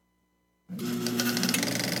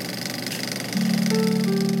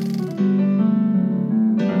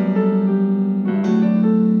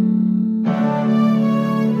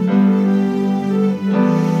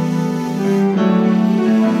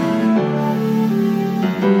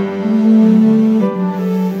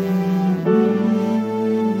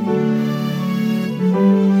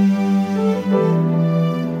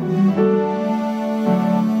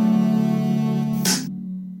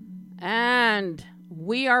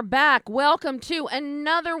are back. Welcome to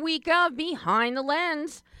another week of Behind the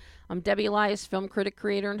Lens. I'm Debbie Elias, film critic,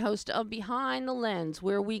 creator, and host of Behind the Lens,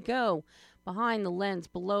 where we go behind the lens,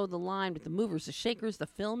 below the line with the movers, the shakers, the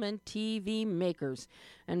film and TV makers.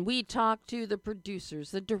 And we talk to the producers,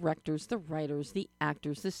 the directors, the writers, the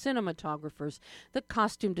actors, the cinematographers, the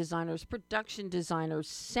costume designers, production designers,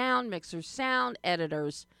 sound mixers, sound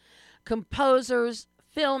editors, composers,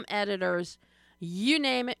 film editors, you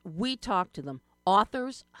name it, we talk to them.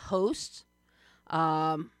 Authors, hosts,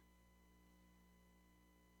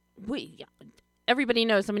 everybody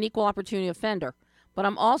knows I'm an equal opportunity offender, but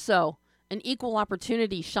I'm also an equal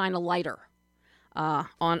opportunity shine a lighter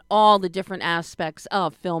on all the different aspects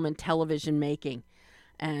of film and television making.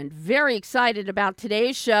 And very excited about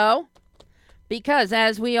today's show because,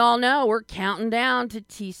 as we all know, we're counting down to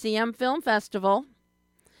TCM Film Festival,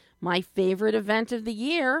 my favorite event of the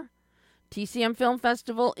year. TCM Film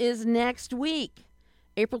Festival is next week,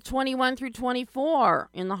 April 21 through 24,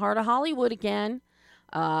 in the heart of Hollywood again.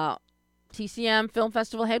 TCM Film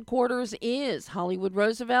Festival headquarters is Hollywood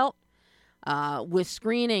Roosevelt, with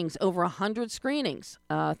screenings, over 100 screenings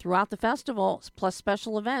throughout the festival, plus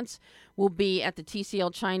special events will be at the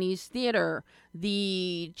TCL Chinese Theater,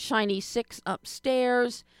 the Chinese Six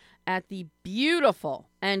upstairs, at the beautiful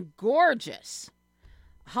and gorgeous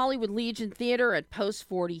Hollywood Legion Theater at Post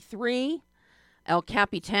 43, El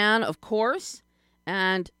Capitan, of course,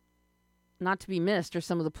 and not to be missed are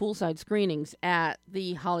some of the poolside screenings at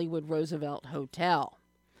the Hollywood Roosevelt Hotel.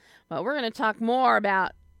 But we're going to talk more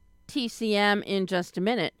about TCM in just a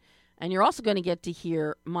minute, and you're also going to get to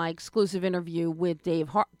hear my exclusive interview with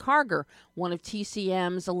Dave Karger, one of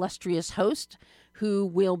TCM's illustrious hosts, who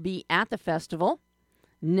will be at the festival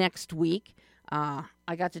next week. I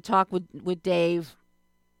got to talk with Dave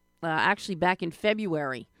actually back in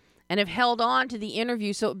February, and have held on to the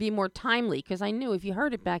interview so it would be more timely, because I knew if you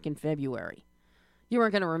heard it back in February, you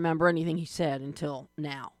weren't going to remember anything he said until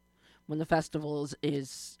now, when the festival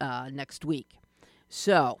is next week.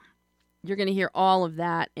 So you're going to hear all of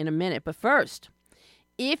that in a minute. But first,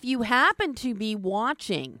 if you happen to be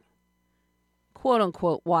watching,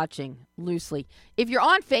 quote-unquote watching loosely, if you're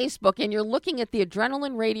on Facebook and you're looking at the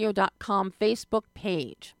AdrenalineRadio.com Facebook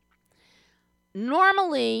page,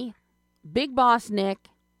 normally, Big Boss Nick,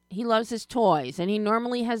 he loves his toys, and he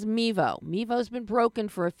normally has Mevo. Mevo's been broken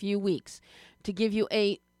for a few weeks to give you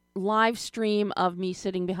a live stream of me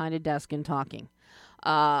sitting behind a desk and talking.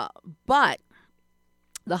 But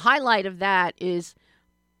the highlight of that is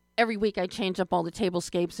every week I change up all the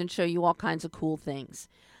tablescapes and show you all kinds of cool things.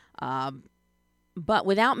 But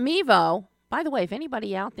without Mevo, by the way, if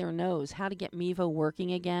anybody out there knows how to get Mevo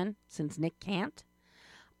working again, since Nick can't,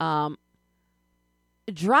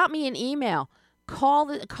 drop me an email. Call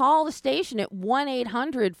the station at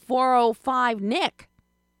 1-800-405-NICK.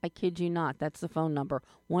 I kid you not. That's the phone number,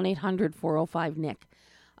 1-800-405-NICK.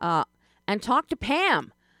 And talk to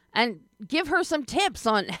Pam and give her some tips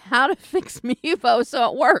on how to fix Mevo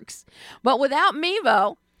so it works. But without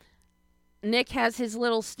Mevo, Nick has his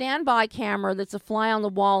little standby camera that's a fly on the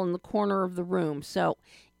wall in the corner of the room. So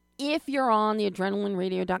if you're on the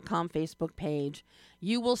AdrenalineRadio.com Facebook page,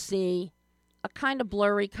 you will see a kind of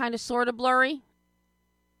blurry, kind of sort of blurry.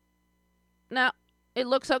 No, it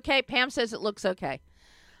looks okay. Pam says it looks okay.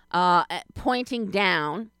 Pointing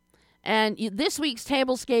down. And this week's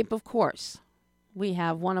tablescape, of course, we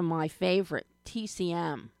have one of my favorite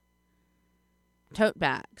TCM tote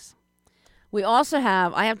bags. We also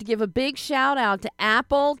have, I have to give a big shout out to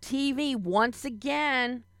Apple TV once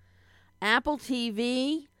again. Apple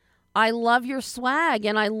TV, I love your swag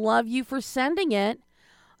and I love you for sending it.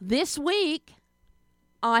 This week,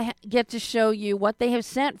 I get to show you what they have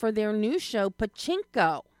sent for their new show,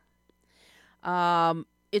 Pachinko.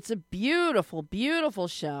 It's a beautiful, beautiful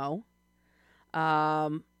show.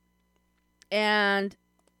 And I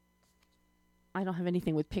don't have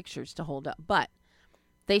anything with pictures to hold up, but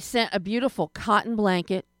they sent a beautiful cotton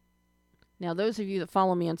blanket. Now, those of you that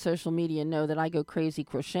follow me on social media know that I go crazy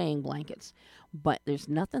crocheting blankets, but there's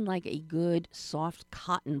nothing like a good, soft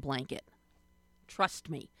cotton blanket. Trust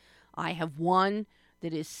me. I have one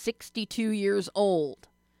that is 62 years old.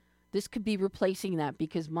 This could be replacing that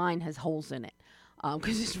because mine has holes in it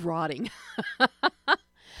because it's rotting.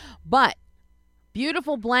 But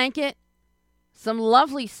beautiful blanket, some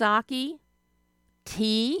lovely sake,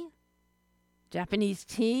 tea, Japanese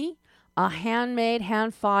tea, a handmade,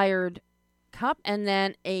 hand-fired cup, and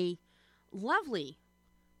then a lovely,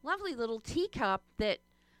 lovely little teacup that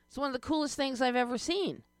is one of the coolest things I've ever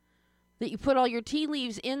seen. That you put all your tea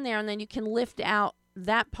leaves in there, and then you can lift out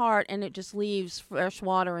that part, and it just leaves fresh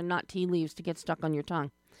water and not tea leaves to get stuck on your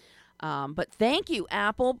tongue. But thank you,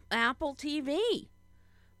 Apple TV.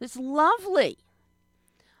 It's lovely.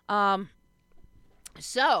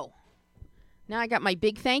 So now I got my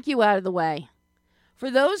big thank you out of the way. For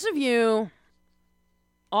those of you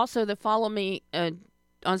also that follow me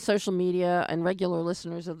on social media and regular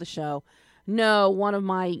listeners of the show, know one of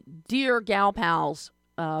my dear gal pals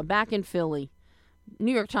back in Philly,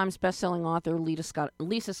 New York Times bestselling author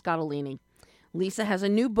Lisa Scottolini. Lisa has a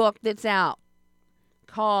new book that's out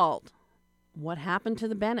called What Happened to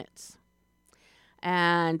the Bennetts.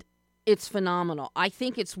 And it's phenomenal. I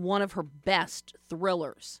think it's one of her best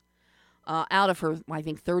thrillers out of her, I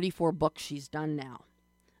think, 34 books she's done now.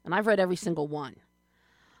 And I've read every single one.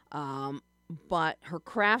 But her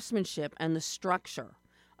craftsmanship and the structure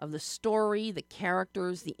of the story, the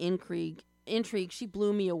characters, the intrigue, she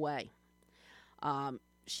blew me away.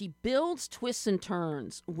 She builds twists and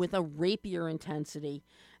turns with a rapier intensity,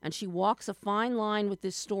 and she walks a fine line with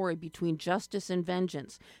this story between justice and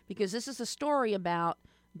vengeance, because this is a story about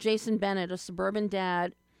Jason Bennett, a suburban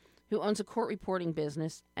dad who owns a court reporting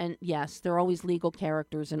business. And yes, there are always legal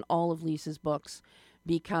characters in all of Lisa's books,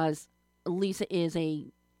 because Lisa is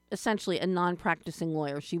essentially a non-practicing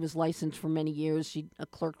lawyer. She was licensed for many years. She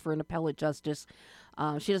clerked for an appellate justice.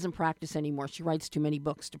 She doesn't practice anymore. She writes too many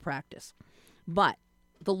books to practice. But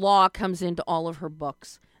the law comes into all of her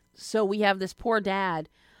books. So we have this poor dad.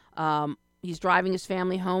 He's driving his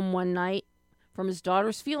family home one night from his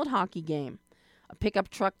daughter's field hockey game. A pickup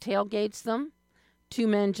truck tailgates them. Two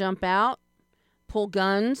men jump out, pull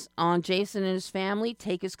guns on Jason and his family,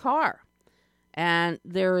 take his car. And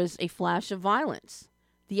there is a flash of violence.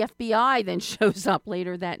 The FBI then shows up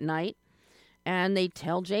later that night, and they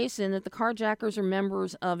tell Jason that the carjackers are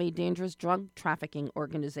members of a dangerous drug trafficking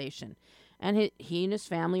organization. And he and his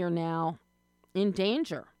family are now in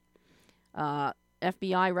danger.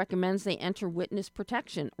 FBI recommends they enter witness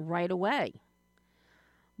protection right away.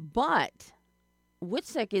 But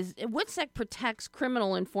WITSEC protects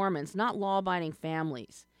criminal informants, not law-abiding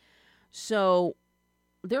families. So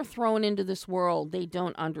they're thrown into this world they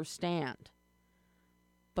don't understand.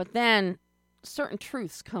 But then certain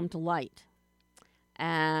truths come to light.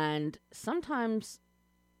 And sometimes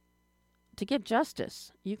to get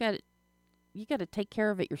justice, you got to take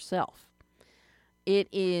care of it yourself.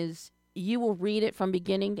 You will read it from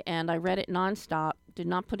beginning to end. I read it nonstop, did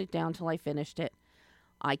not put it down till I finished it.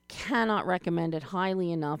 I cannot recommend it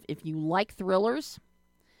highly enough. If you like thrillers,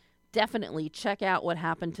 definitely check out What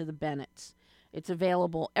Happened to the Bennetts. It's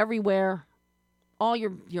available everywhere. All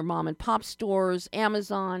your mom and pop stores,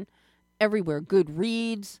 Amazon, everywhere.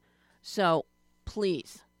 Goodreads. So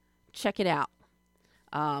please check it out.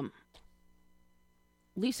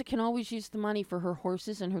 Lisa can always use the money for her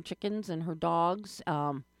horses and her chickens and her dogs.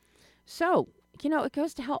 So, it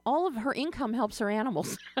goes to how all of her income helps her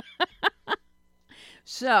animals.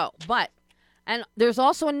 And there's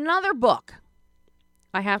also another book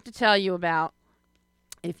I have to tell you about.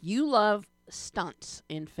 If you love stunts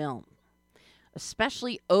in film,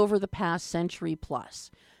 especially over the past century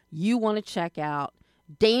plus, you want to check out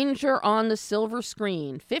Danger on the Silver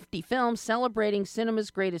Screen, 50 films celebrating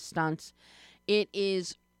cinema's greatest stunts. It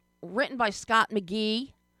is written by Scott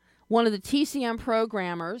McGee, one of the TCM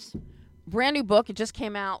programmers. Brand new book. It just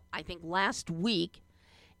came out, I think, last week.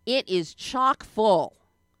 It is chock full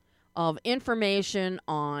of information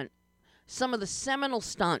on some of the seminal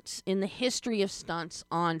stunts in the history of stunts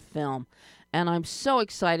on film. And I'm so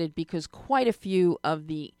excited because quite a few of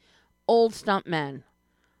the old stuntmen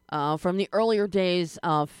from the earlier days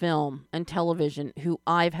of film and television, who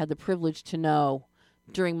I've had the privilege to know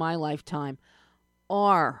during my lifetime,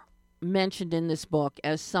 are mentioned in this book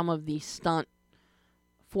as some of the stunt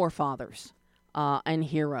forefathers and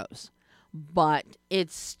heroes. But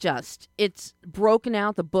it's broken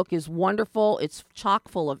out. The book is wonderful. It's chock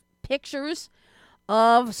full of pictures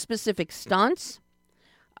of specific stunts.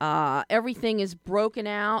 Everything is broken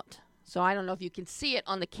out. So I don't know if you can see it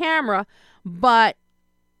on the camera, but,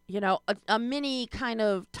 a mini kind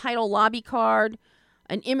of title lobby card,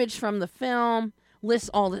 an image from the film, lists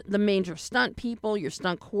all the major stunt people, your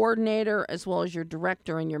stunt coordinator, as well as your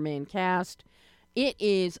director and your main cast. It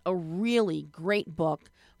is a really great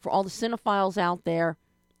book for all the cinephiles out there.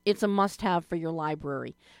 It's a must-have for your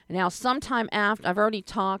library. Now, sometime after, I've already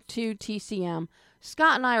talked to TCM.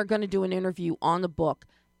 Scott and I are going to do an interview on the book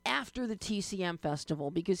after the TCM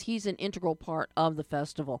festival, because he's an integral part of the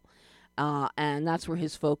festival. And that's where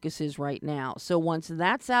his focus is right now. So once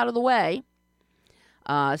that's out of the way,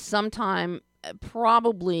 sometime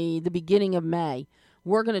probably the beginning of May,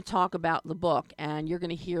 we're going to talk about the book, and you're going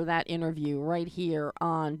to hear that interview right here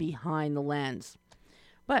on Behind the Lens.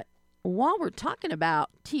 But while we're talking about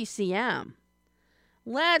TCM,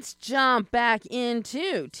 let's jump back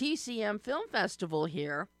into TCM Film Festival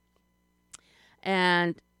here.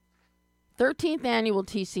 And 13th Annual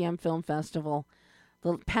TCM Film Festival.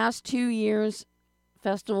 The past 2 years,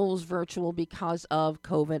 festival was virtual because of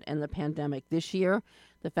COVID and the pandemic. This year,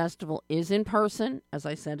 the festival is in person, as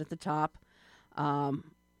I said at the top,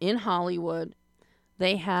 in Hollywood.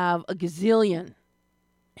 They have a gazillion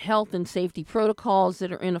health and safety protocols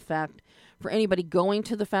that are in effect for anybody going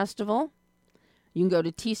to the festival. You can go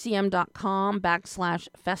to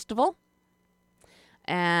tcm.com/festival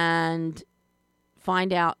and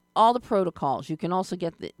find out all the protocols. You can also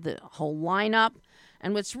get the whole lineup.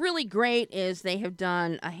 And what's really great is they have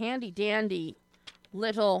done a handy-dandy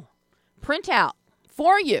little printout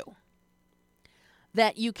for you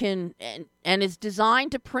that you can, and it's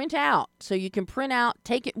designed to print out. So you can print out,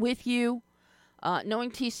 take it with you, knowing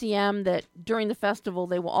TCM that during the festival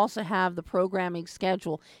they will also have the programming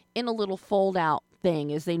schedule in a little fold-out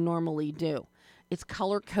thing as they normally do. It's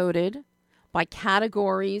color-coded by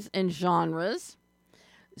categories and genres.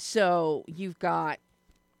 So you've got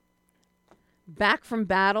Back from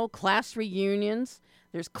Battle, class reunions.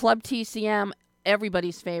 There's Club TCM,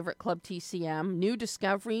 everybody's favorite Club TCM. New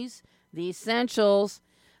Discoveries, The Essentials,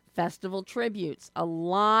 Festival Tributes. A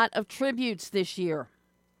lot of tributes this year.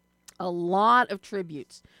 A lot of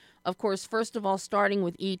tributes. Of course, first of all, starting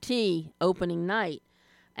with E.T. opening night.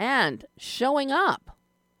 And showing up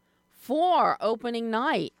for opening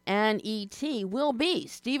night and E.T. will be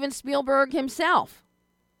Steven Spielberg himself,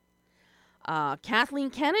 Kathleen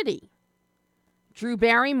Kennedy, Drew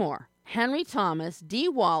Barrymore, Henry Thomas, Dee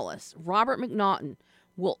Wallace, Robert McNaughton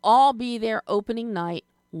will all be there opening night,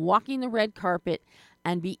 walking the red carpet,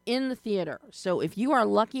 and be in the theater. So if you are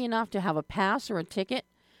lucky enough to have a pass or a ticket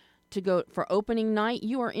to go for opening night,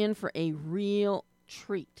 you are in for a real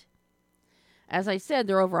treat. As I said,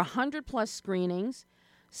 there are over 100 plus screenings.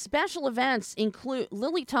 Special events include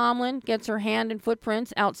Lily Tomlin gets her hand and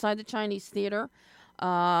footprints outside the Chinese Theater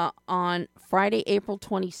on Friday, April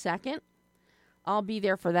 22nd. I'll be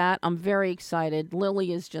there for that. I'm very excited.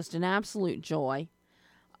 Lily is just an absolute joy.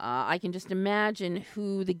 I can just imagine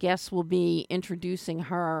who the guests will be introducing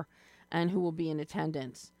her and who will be in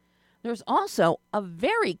attendance. There's also a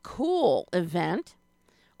very cool event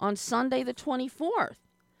on Sunday the 24th.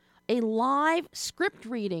 A live script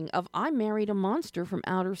reading of I Married a Monster from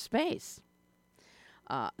Outer Space.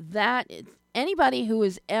 Anybody who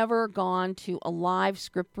has ever gone to a live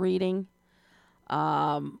script reading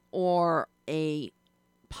or a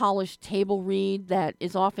polished table read that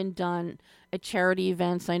is often done at charity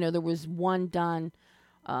events. I know there was one done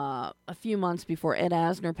a few months before Ed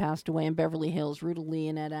Asner passed away in Beverly Hills. Ruta Lee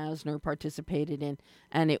and Ed Asner participated in,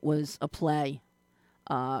 and it was a play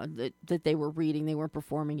that they were reading. They weren't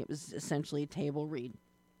performing. It was essentially a table read.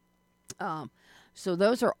 So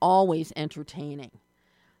those are always entertaining.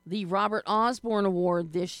 The Robert Osborne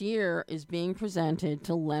Award this year is being presented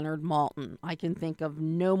to Leonard Maltin. I can think of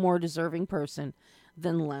no more deserving person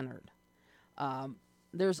than Leonard.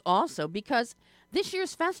 There's also, because this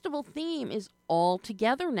year's festival theme is all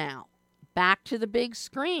together now, back to the big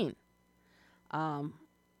screen. For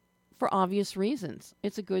obvious reasons.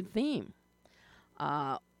 It's a good theme.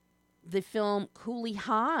 The film Cooley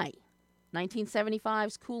High,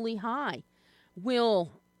 1975's Cooley High,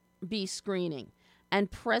 will be screening. And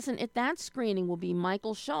present at that screening will be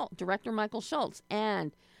director Michael Schultz,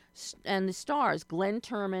 and the stars Glenn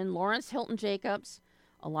Turman, Lawrence Hilton Jacobs.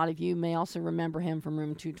 A lot of you may also remember him from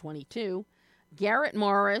Room 222. Garrett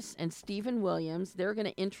Morris and Stephen Williams. They're going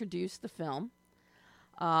to introduce the film.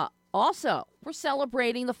 Also, we're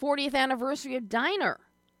celebrating the 40th anniversary of Diner.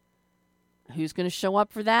 Who's going to show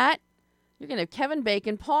up for that? You're going to have Kevin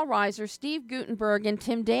Bacon, Paul Reiser, Steve Guttenberg, and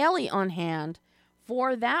Tim Daly on hand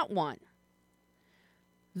for that one.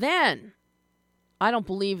 Then, I don't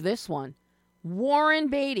believe this one, Warren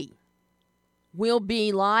Beatty will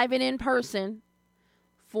be live and in person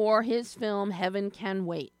for his film Heaven Can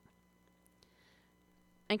Wait.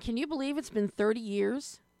 And can you believe it's been 30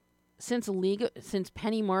 years since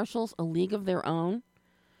Penny Marshall's A League of Their Own?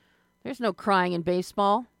 There's no crying in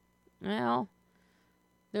baseball. Well,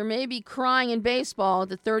 there may be crying in baseball at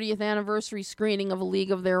the 30th anniversary screening of A League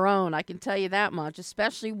of Their Own. I can tell you that much,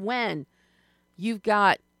 especially when you've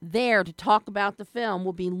got there to talk about the film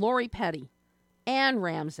will be Lori Petty, Anne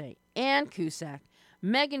Ramsey, Ann Cusack,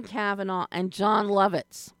 Megan Cavanaugh, and John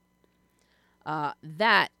Lovitz.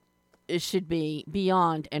 That should be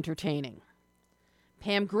beyond entertaining.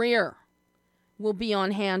 Pam Grier will be on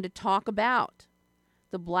hand to talk about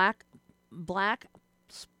the black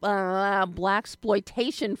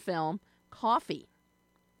exploitation film Coffee.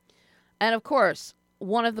 And of course,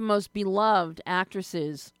 one of the most beloved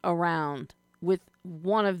actresses around, with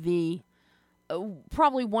one of the,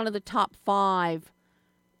 probably one of the top 5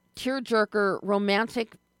 tearjerker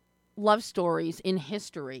romantic love stories in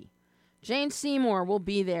history. Jane Seymour will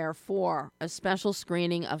be there for a special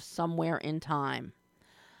screening of Somewhere in Time.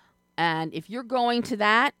 And if you're going to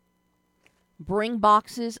that, bring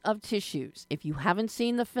boxes of tissues. If you haven't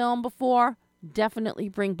seen the film before, definitely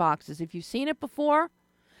bring boxes. If you've seen it before,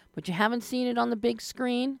 but you haven't seen it on the big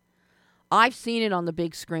screen, I've seen it on the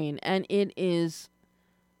big screen, and it is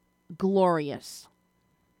glorious.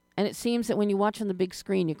 And it seems that when you watch on the big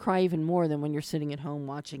screen, you cry even more than when you're sitting at home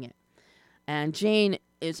watching it. And Jane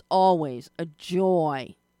is always a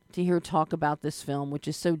joy to hear talk about this film, which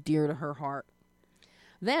is so dear to her heart.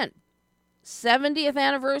 Then, 70th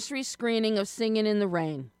anniversary screening of Singin' in the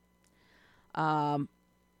Rain.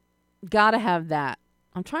 Gotta have that.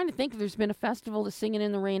 I'm trying to think if there's been a festival that Singin'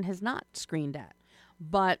 in the Rain has not screened at.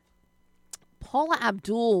 But Paula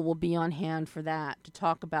Abdul will be on hand for that to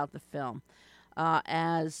talk about the film,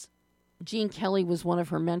 as Gene Kelly was one of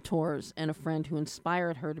her mentors and a friend who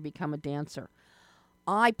inspired her to become a dancer.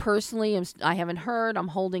 I personally I haven't heard. I'm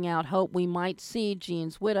holding out hope we might see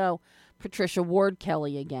Gene's widow, Patricia Ward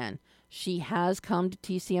Kelly, again. She has come to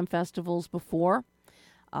TCM festivals before.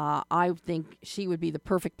 I think she would be the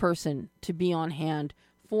perfect person to be on hand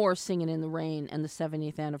for Singin' in the Rain and the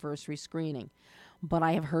 70th anniversary screening. But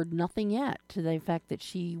I have heard nothing yet to the effect that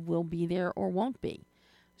she will be there or won't be.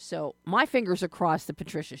 So my fingers are crossed that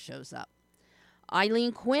Patricia shows up.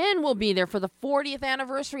 Eileen Quinn will be there for the 40th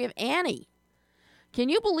anniversary of Annie. Can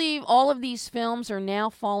you believe all of these films are now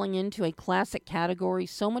falling into a classic category?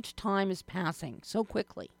 So much time is passing so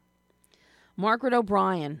quickly. Margaret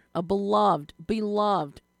O'Brien, a beloved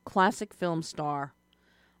classic film star,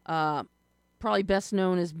 probably best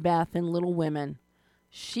known as Beth in Little Women.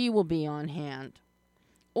 She will be on hand.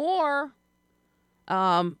 Or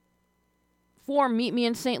for Meet Me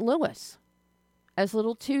in St. Louis as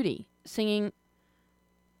Little Tootie singing,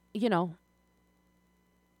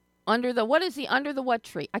 under the what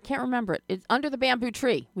tree? I can't remember it. It's Under the Bamboo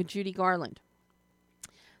Tree with Judy Garland.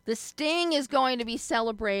 The Sting is going to be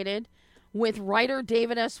celebrated with writer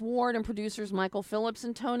David S. Ward and producers Michael Phillips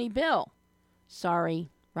and Tony Bill. Sorry,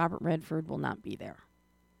 Robert Redford will not be there.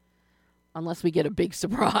 Unless we get a big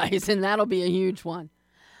surprise, and that'll be a huge one.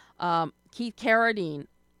 Keith Carradine,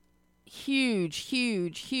 huge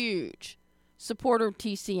supporter of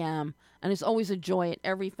TCM, and is always a joy at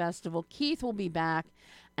every festival. Keith will be back,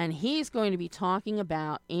 and he's going to be talking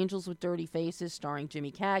about Angels with Dirty Faces, starring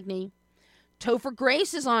Jimmy Cagney. Topher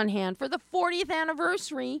Grace is on hand for the 40th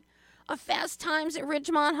anniversary of Fast Times at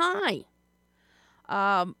Ridgemont High.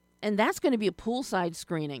 And that's going to be a poolside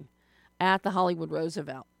screening at the Hollywood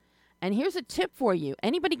Roosevelt. And here's a tip for you.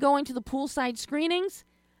 Anybody going to the poolside screenings,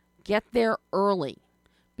 get there early,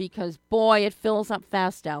 because, boy, it fills up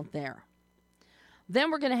fast out there. Then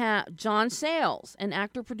we're going to have John Sayles and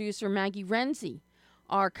actor-producer Maggie Renzi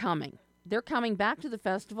are coming. They're coming back to the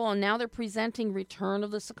festival, and now they're presenting Return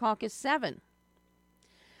of the Secaucus 7.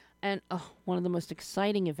 And one of the most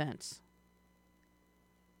exciting events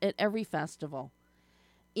at every festival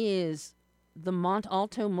is the Mont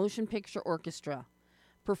Alto Motion Picture Orchestra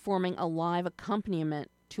performing a live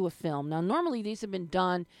accompaniment to a film. Now, normally these have been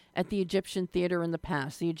done at the Egyptian Theater in the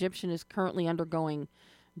past. The Egyptian is currently undergoing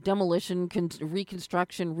demolition,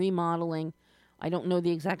 reconstruction, remodeling. I don't know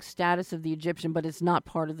the exact status of the Egyptian, but it's not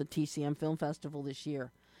part of the TCM Film Festival this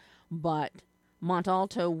year. But Mont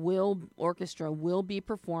Alto Orchestra will be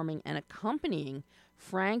performing and accompanying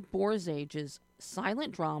Frank Borzage's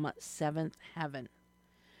silent drama, Seventh Heaven.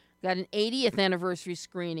 Got an 80th anniversary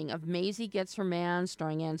screening of Maisie Gets Her Man,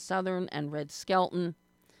 starring Ann Sothern and Red Skelton.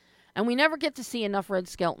 And we never get to see enough Red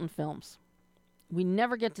Skelton films. We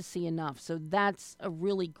never get to see enough. So that's a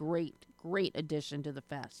really great addition to the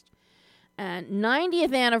fest. And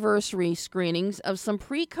 90th anniversary screenings of some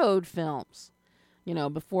pre-code films.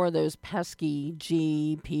 Before those pesky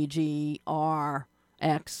G, PG, R,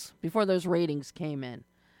 X, before those ratings came in.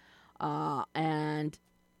 And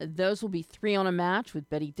those will be 3 on a Match with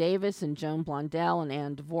Betty Davis and Joan Blondell and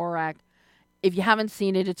Ann Dvorak. If you haven't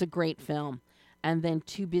seen it, it's a great film. And then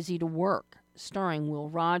Too Busy to Work, starring Will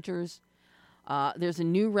Rogers. There's a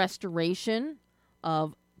new restoration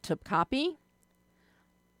of Topkapi.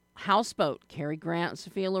 Houseboat, Cary Grant and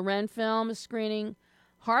Sophia Loren film is screening.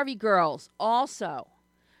 Harvey Girls also.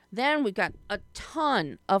 Then we've got a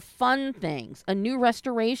ton of fun things. A new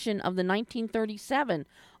restoration of the 1937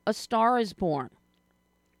 A Star is Born.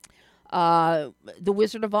 The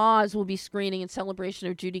Wizard of Oz will be screening in celebration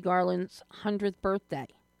of Judy Garland's 100th birthday.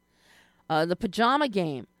 The Pajama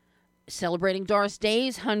Game, celebrating Doris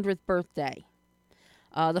Day's 100th birthday.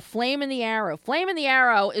 The Flame and the Arrow. Flame and the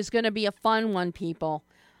Arrow is going to be a fun one, people,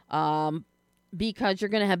 because you're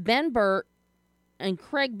going to have Ben Burtt and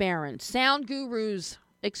Craig Barron, sound gurus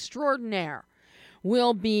extraordinaire,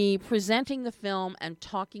 will be presenting the film and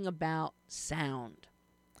talking about sound.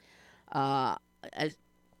 Our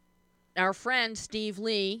friend Steve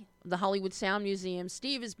Lee, the Hollywood Sound Museum,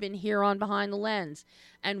 Steve has been here on Behind the Lens,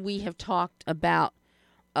 and we have talked about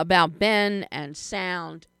Ben and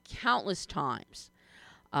sound countless times.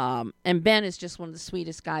 And Ben is just one of the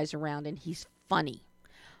sweetest guys around, and he's funny.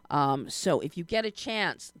 So if you get a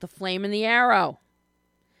chance, The Flame and the Arrow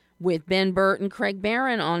with Ben Burtt and Craig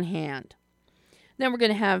Barron on hand. Then we're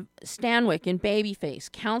going to have Stanwyck and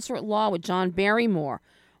Babyface, Counselor at Law with John Barrymore,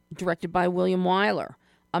 directed by William Wyler.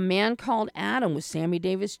 A Man Called Adam with Sammy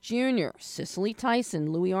Davis Jr., Cicely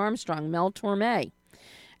Tyson, Louis Armstrong, Mel Torme.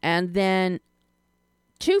 And then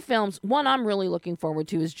 2 films. One I'm really looking forward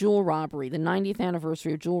to is Jewel Robbery, the 90th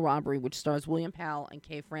anniversary of Jewel Robbery, which stars William Powell and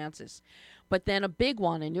Kay Francis. But then a big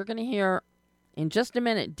one, and you're going to hear in just a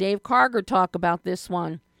minute Dave Karger talk about this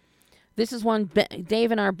one. This is one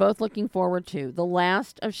Dave and I are both looking forward to, The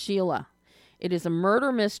Last of Sheila. It is a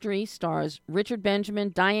murder mystery, stars Richard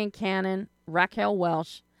Benjamin, Diane Cannon, Raquel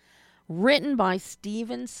Welch, written by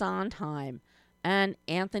Stephen Sondheim and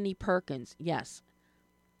Anthony Perkins. Yes,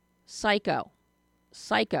 Psycho,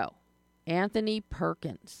 Anthony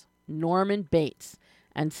Perkins, Norman Bates,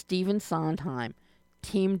 and Stephen Sondheim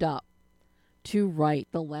teamed up to write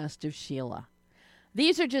The Last of Sheila.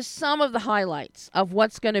 These are just some of the highlights of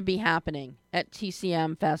what's going to be happening at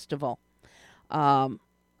TCM Festival. I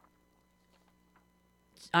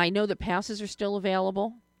know that passes are still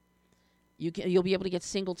available. You'll be able to get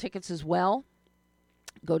single tickets as well.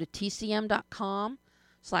 Go to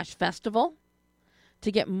tcm.com/festival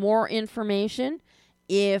to get more information.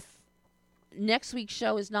 If next week's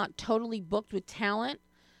show is not totally booked with talent,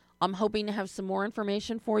 I'm hoping to have some more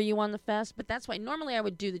information for you on the fest. But that's why normally I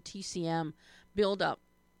would do the TCM build up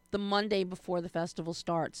the Monday before the festival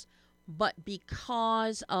starts. But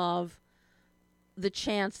because of the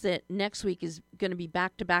chance that next week is going to be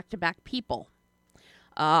back-to-back-to-back people,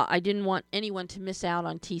 I didn't want anyone to miss out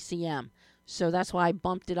on TCM. So that's why I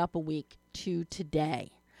bumped it up a week to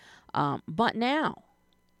today. But now,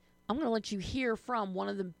 I'm going to let you hear from one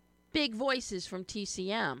of the big voices from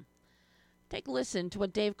TCM. Take a listen to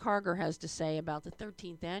what Dave Karger has to say about the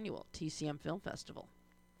 13th annual TCM Film Festival.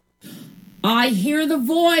 I hear the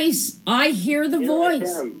voice. I hear the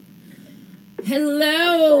voice.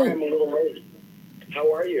 Hello. I'm a little late.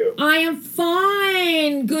 How are you? I am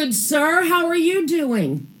fine, good sir. How are you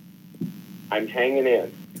doing? I'm hanging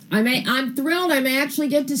in. I'm thrilled. I may actually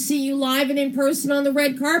get to see you live and in person on the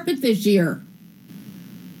red carpet this year.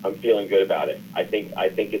 I'm feeling good about it. I think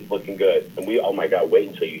it's looking good. And oh my God, wait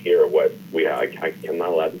until you hear what we have. I'm not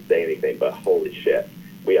allowed to say anything, but holy shit,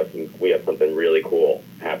 we have something really cool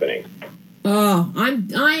happening. Oh,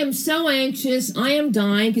 I am so anxious. I am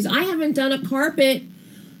dying because I haven't done a carpet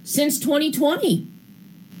since 2020.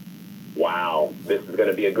 Wow, this is going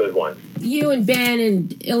to be a good one. You and Ben and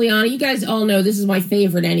Ileana, you guys all know this is my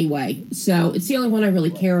favorite anyway. So it's the only one I really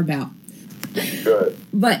care about. Good.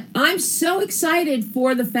 But I'm so excited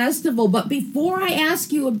for the festival. But before I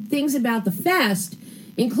ask you things about the fest,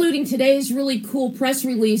 including today's really cool press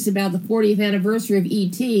release about the 40th anniversary of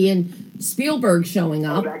E.T. and Spielberg showing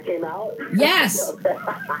up. Oh, that came out? Yes.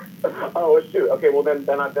 Oh, shoot. Okay, well, then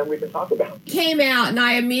we can talk about it. Came out, and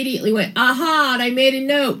I immediately went, aha, and I made a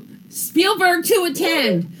note. Spielberg to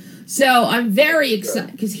attend. So I'm very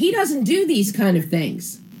excited, because he doesn't do these kind of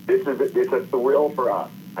things. It's a thrill for us.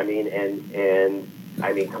 I mean, and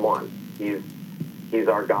come on. He's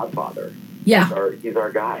our godfather. Yeah. He's our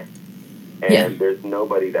guy. And there's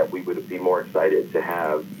nobody that we would be more excited to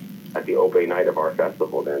have at the opening night of our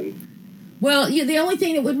festival than... Well, the only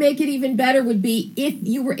thing that would make it even better would be if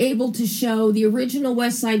you were able to show the original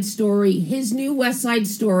West Side Story, his new West Side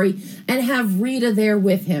Story, and have Rita there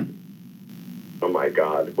with him. Oh, my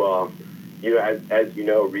God. Well, as you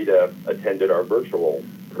know, Rita attended our virtual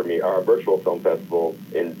premiere, our virtual film festival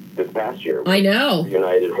in this past year. I know. We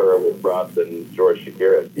united her with Russ and George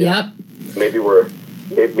Shakiris. Yep. Maybe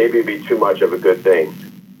it'd be too much of a good thing.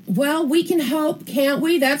 Well, we can hope, can't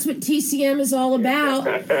we? That's what TCM is all about.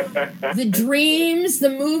 The dreams, the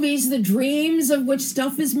movies, the dreams of which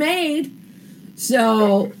stuff is made.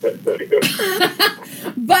 So,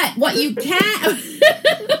 but what you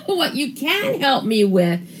can help me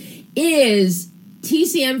with is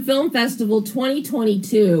TCM Film Festival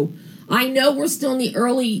 2022. I know we're still in the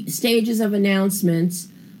early stages of announcements,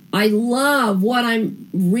 I love what I'm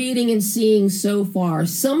reading and seeing so far.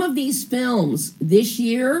 Some of these films this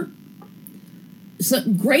year,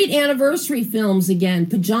 some great anniversary films again.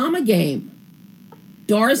 Pajama Game,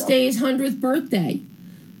 Doris Day's 100th birthday,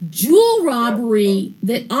 Jewel Robbery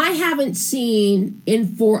that I haven't seen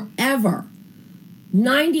in forever.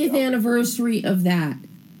 90th anniversary of that.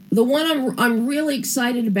 The one I'm really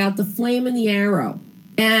excited about, The Flame and the Arrow,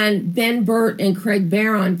 and Ben Burt and Craig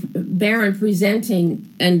Barron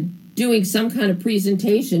presenting and doing some kind of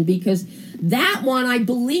presentation, because that one, I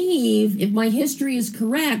believe, if my history is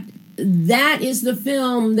correct, that is the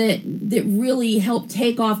film that really helped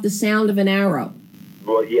take off the sound of an arrow.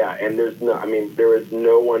 Well, yeah, and there is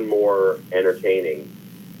no one more entertaining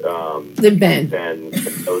than Ben. Than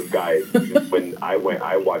those guys. When I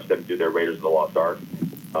watched them do their Raiders of the Lost Ark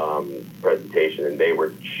presentation, and they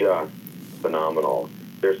were just phenomenal.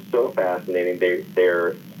 They're so fascinating.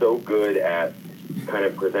 They're so good at kind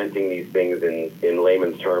of presenting these things in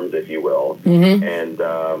layman's terms, if you will, and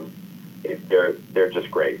they're just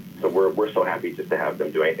great. So we're so happy just to have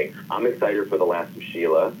them do anything. I'm excited for The Last of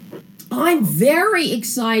Sheila. I'm very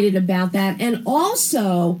excited about that, and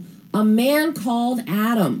also A Man Called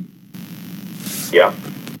Adam. Yeah.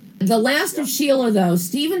 The Last of Sheila, though,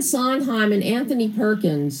 Stephen Sondheim and Anthony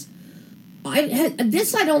Perkins.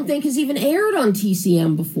 This I don't think has even aired on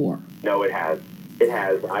TCM before. No, it has. It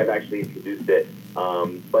has. I've actually introduced it,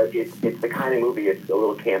 but it's the kind of movie. It's a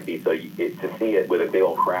little campy, so to see it with a big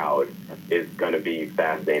old crowd is going to be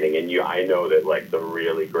fascinating. And I know that like the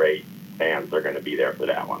really great fans are going to be there for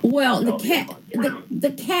that one. Well,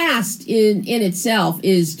 the cast in itself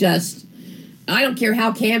is just. I don't care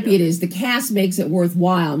how campy it is. The cast makes it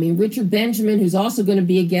worthwhile. I mean, Richard Benjamin, who's also going to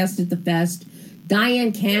be a guest at the fest,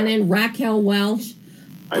 Diane Cannon, Raquel Welch.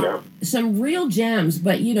 I know. Some real gems,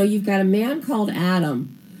 but, you've got A Man Called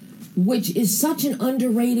Adam, which is such an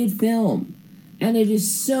underrated film, and it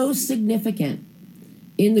is so significant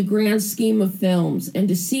in the grand scheme of films. And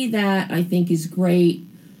to see that, I think, is great.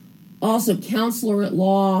 Also, Counselor at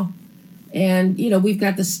Law, and, we've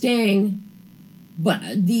got The Sting. But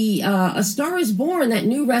the A Star Is Born, that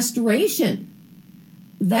new restoration,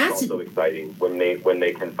 that's also exciting when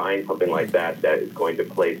they can find something like that is going to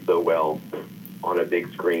play so well on a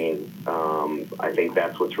big screen. I think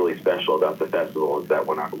that's what's really special about the festival, is that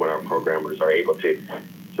when our programmers are able to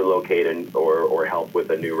locate or help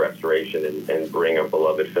with a new restoration and bring a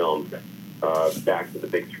beloved film back to the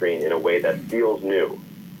big screen in a way that feels new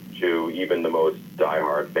to even the most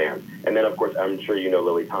diehard fans. And then, of course, I'm sure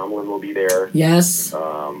Lily Tomlin will be there. Yes.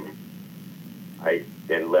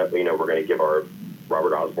 We're going to give our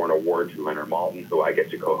Robert Osborne Award to Leonard Maltin, who I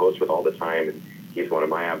get to co-host with all the time, and he's one of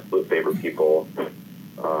my absolute favorite people.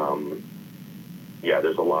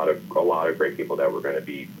 There's a lot of great people that we're going to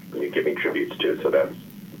be giving tributes to, so that's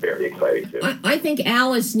very exciting too. I think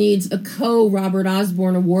Alice needs a co-Robert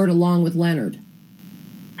Osborne Award along with Leonard.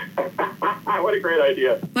 What a great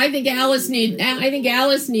idea! I think Alice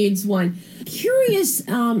needs one. Curious,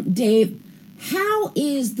 Dave, how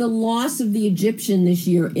is the loss of the Egyptian this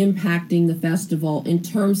year impacting the festival in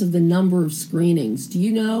terms of the number of screenings? Do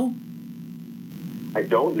you know? I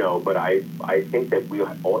don't know, but I think that we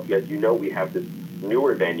have this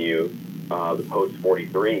newer venue, the Post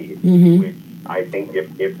 43, which I think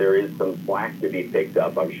if there is some slack to be picked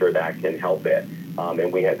up, I'm sure that can help it.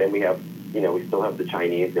 And we still have the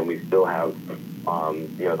Chinese, and we still have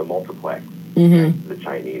the multiplex, the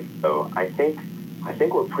Chinese. So I think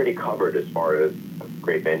we're pretty covered as far as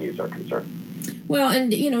great venues are concerned. Well,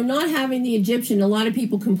 and, not having the Egyptian, a lot of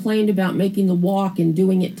people complained about making the walk and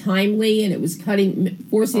doing it timely, and it was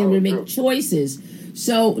forcing them to make choices.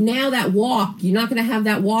 So now that walk, you're not going to have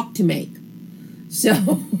that walk to make. So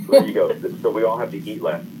there you go. So we all have to eat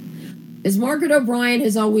less. As Margaret O'Brien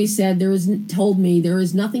has always said, there is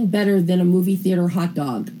nothing better than a movie theater hot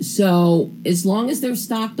dog. So as long as they're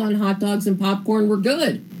stocked on hot dogs and popcorn, we're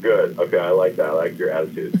good. Good. Okay, I like that. I like your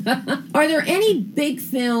attitude. Are there any big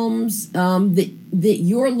films that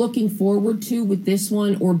you're looking forward to with this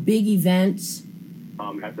one, or big events?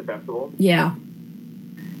 At the festival? Yeah.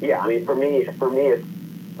 Yeah, I mean, for me, it's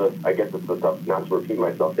I guess it's the stuff, not to repeat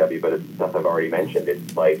myself, Debbie, but it's the stuff I've already mentioned.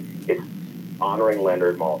 It's honoring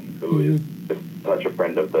Leonard Maltin, who is just such a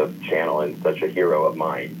friend of the channel and such a hero of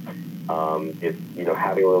mine. It's,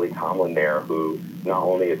 having Lily Tomlin there, who not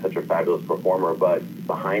only is such a fabulous performer, but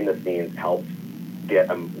behind the scenes helped get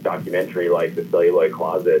a documentary like The Celluloid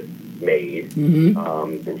Closet made.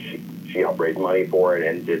 And she helped raise money for it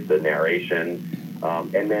and did the narration.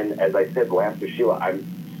 And then, as I said, Last of Sheila,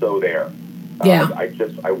 I'm so there.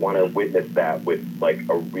 I want to witness that with like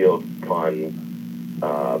a real fun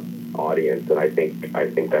audience, and I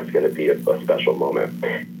think that's going to be a special moment.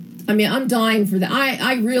 I mean, I'm dying for that.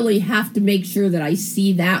 I really have to make sure that I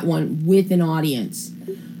see that one with an audience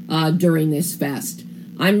during this fest.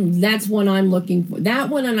 That's one I'm looking for. That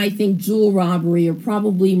one, and I think Jewel Robbery are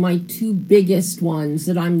probably my two biggest ones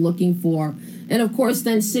that I'm looking for. And of course,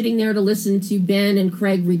 then sitting there to listen to Ben and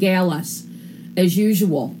Craig regale us as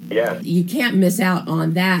usual. Yeah, you can't miss out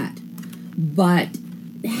on that. But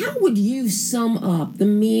how would you sum up the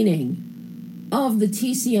meaning of the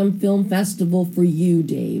TCM Film Festival for you,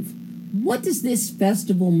 Dave? What does this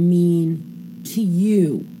festival mean to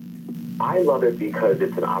you? I love it because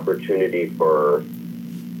it's an opportunity for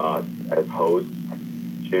us as hosts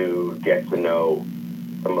to get to know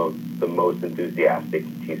some of the most enthusiastic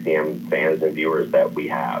TCM fans and viewers that we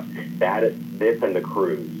have. This and the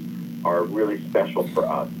cruise are really special for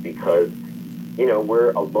us because, you know,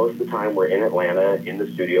 we're most of the time we're in Atlanta in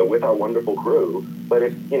the studio with our wonderful crew, but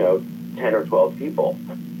it's, 10 or 12 people.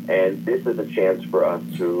 And this is a chance for us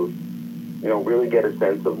to, really get a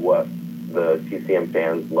sense of what the TCM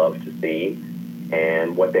fans love to see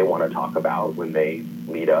and what they want to talk about when they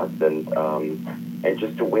meet us, and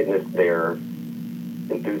just to witness their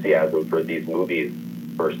enthusiasm for these movies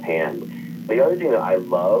firsthand. The other thing that I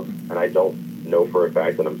love, and I don't know for a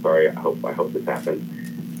fact, and I'm sorry, I hope this happens,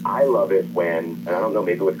 I love it when, and I don't know,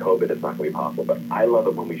 maybe with COVID it's not going to be possible, but I love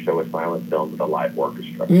it when we show a silent film with a live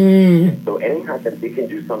orchestra. So anytime that we can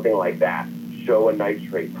do something like that, show a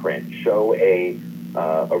nitrate print, show a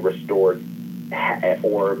restored,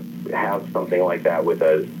 or have something like that with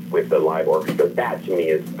the live orchestra, that to me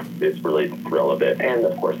is really the thrill of it. And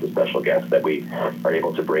of course the special guests that we are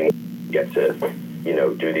able to bring, get to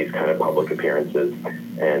do these kind of public appearances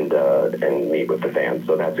and meet with the fans.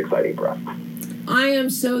 So that's exciting for us. I am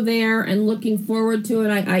so there and looking forward to it.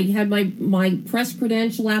 I had my press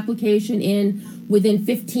credential application in within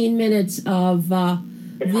 15 minutes of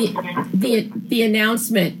the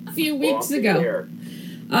announcement a few weeks ago.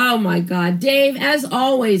 Oh my God, Dave! As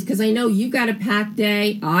always, because I know you got a packed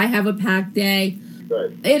day, I have a packed day.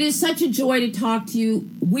 Good. It is such a joy to talk to you.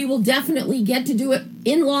 We will definitely get to do it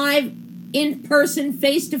in live, in person,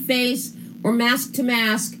 face to face, or mask to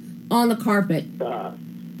mask on the carpet. All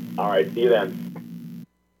right, see you then.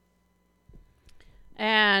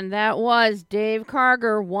 And that was Dave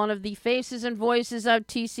Karger, one of the faces and voices of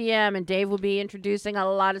TCM. And Dave will be introducing a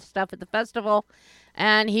lot of stuff at the festival.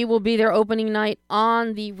 And he will be there opening night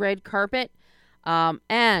on the red carpet.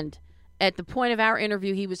 And at the point of our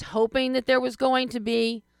interview, he was hoping that there was going to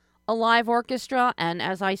be a live orchestra. And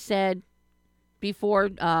as I said before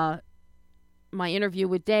my interview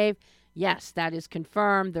with Dave, yes, that is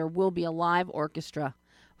confirmed. There will be a live orchestra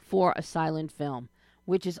for a silent film,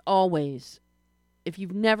 which is always, if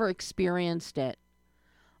you've never experienced it,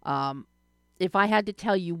 if I had to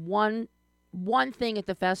tell you one thing at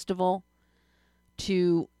the festival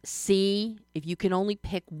to see, if you can only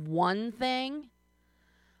pick one thing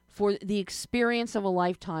for the experience of a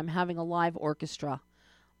lifetime, having a live orchestra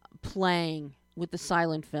playing with the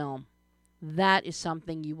silent film, that is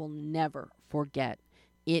something you will never forget.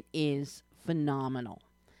 It is phenomenal.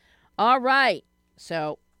 All right,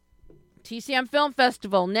 so TCM Film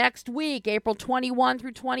Festival next week, April 21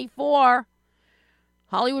 through 24,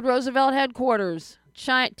 Hollywood Roosevelt headquarters,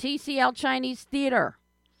 TCL Chinese Theater,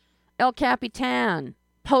 El Capitan,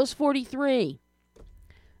 Post 43.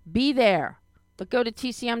 Be there, but go to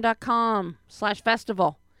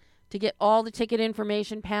tcm.com/festival to get all the ticket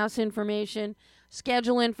information, pass information,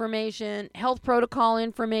 schedule information, health protocol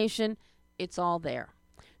information. It's all there.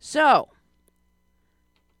 So,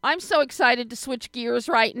 I'm so excited to switch gears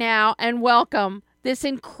right now and welcome this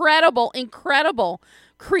incredible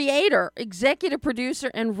creator, executive producer,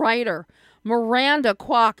 and writer, Miranda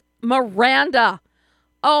Kwok. Miranda,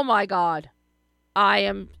 oh my God. I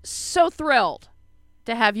am so thrilled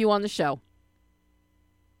to have you on the show.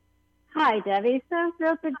 Hi, Debbie. So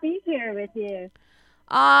thrilled to be here with you.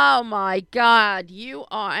 Oh my God, you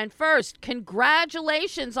are. And first,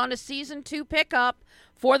 congratulations on a season 2 pickup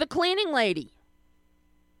for The Cleaning Lady.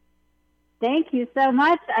 Thank you so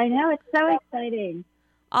much. I know, it's so exciting.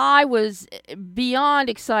 I was beyond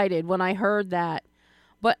excited when I heard that.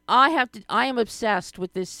 But I am obsessed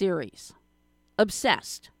with this series.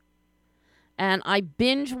 Obsessed. And I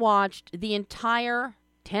binge watched the entire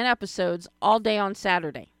 10 episodes all day on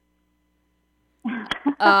Saturday.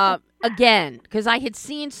 Again, because I had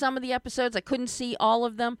seen some of the episodes. I couldn't see all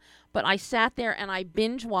of them, but I sat there and I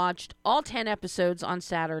binge watched all 10 episodes on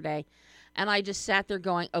Saturday. And I just sat there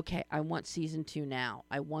going, okay, I want season 2 now.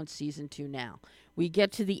 I want season 2 now. We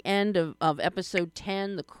get to the end of episode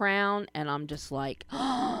 10, The Crown, and I'm just like,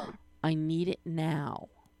 oh, I need it now.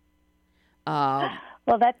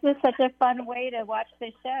 Well, that's just such a fun way to watch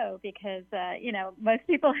the show because, most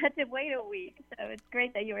people had to wait a week. So it's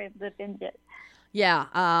great that you were able to binge it.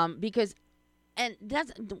 Yeah, because, and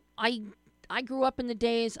that's, I grew up in the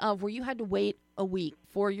days of where you had to wait a week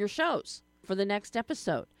for your shows, for the next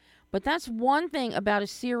episode. But that's one thing about a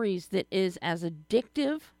series that is as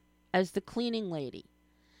addictive as The Cleaning Lady.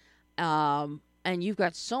 And you've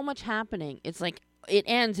got so much happening. It's like it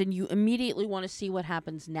ends and you immediately want to see what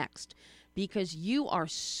happens next because you are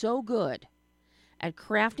so good at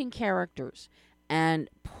crafting characters and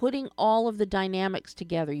putting all of the dynamics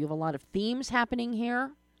together. You have a lot of themes happening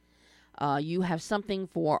here. You have something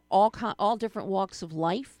for all different walks of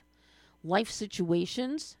life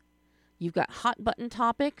situations. You've got hot button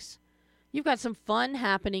topics. You've got some fun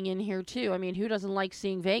happening in here, too. I mean, who doesn't like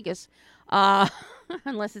seeing Vegas?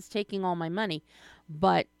 Unless it's taking all my money.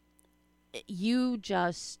 But you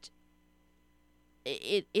just...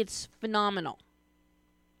 It's phenomenal.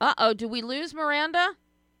 Uh-oh, did we lose Miranda?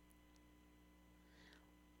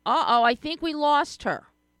 Uh-oh, I think we lost her.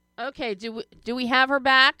 Okay, do we have her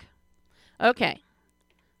back? Okay.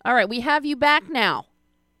 All right, we have you back now.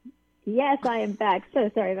 Yes, I am back. So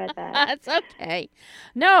sorry about that. That's okay.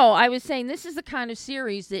 No, I was saying this is the kind of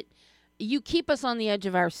series that you keep us on the edge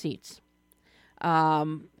of our seats.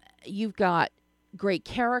 You've got great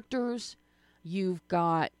characters. You've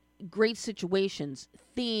got great situations,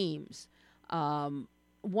 themes,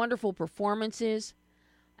 wonderful performances.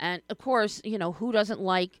 And, of course, who doesn't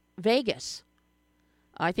like Vegas?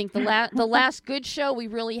 I think the last good show we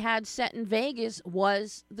really had set in Vegas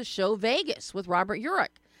was the show Vegas with Robert Urich.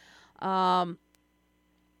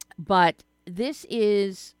 But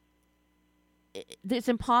it's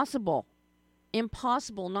impossible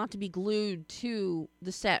not to be glued to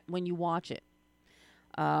the set when you watch it,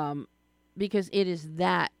 because it is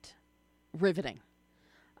that riveting.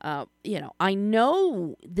 I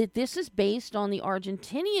know that this is based on the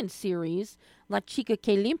Argentinian series La Chica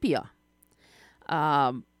que Limpia.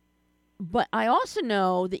 But I also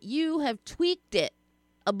know that you have tweaked it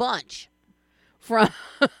a bunch from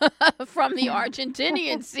the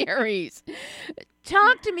Argentinian series.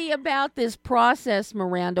 Talk to me about this process,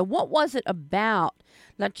 Miranda. What was it about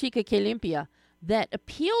La Chica que Limpia that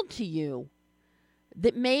appealed to you,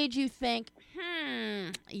 that made you think,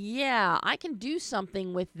 yeah, I can do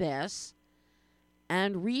something with this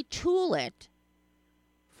and retool it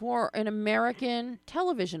for an American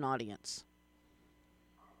television audience?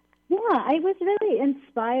 Yeah, I was really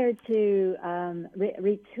inspired to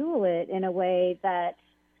retool it in a way that,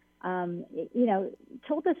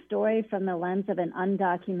 told the story from the lens of an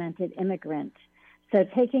undocumented immigrant. So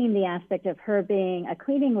taking the aspect of her being a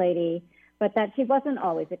cleaning lady, but that she wasn't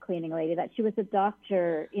always a cleaning lady, that she was a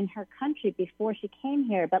doctor in her country before she came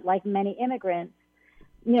here. But like many immigrants,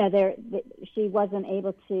 she wasn't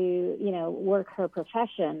able to, work her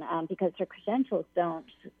profession because her credentials don't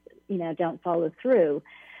follow through.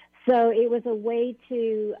 So it was a way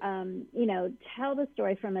to, tell the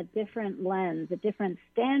story from a different lens, a different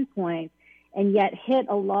standpoint, and yet hit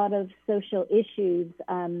a lot of social issues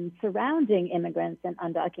surrounding immigrants and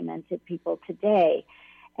undocumented people today.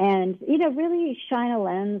 And, really shine a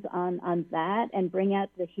lens on that and bring out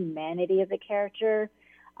the humanity of the character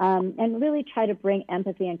and really try to bring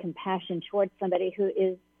empathy and compassion towards somebody who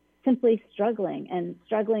is simply struggling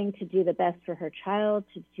to do the best for her child,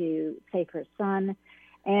 to save her son.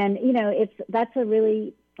 And, that's a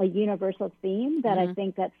really a universal theme that I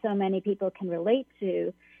think that so many people can relate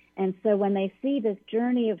to. And so when they see this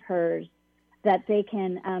journey of hers, that they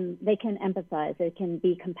can empathize, they can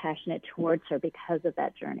be compassionate towards her because of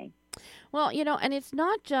that journey. Well, and it's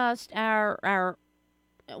not just our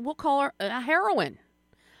we'll call her a heroine.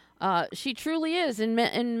 She truly is in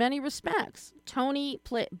many respects. Toni,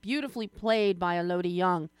 beautifully played by Elodie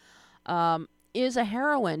Yung, is a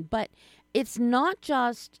heroine, but it's not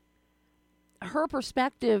just her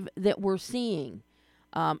perspective that we're seeing.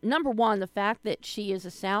 Number one, the fact that she is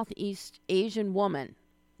a Southeast Asian woman.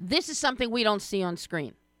 This is something we don't see on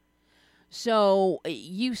screen. So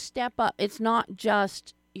you step up.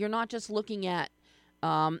 You're not just looking at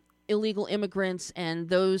illegal immigrants and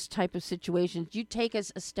those type of situations. You take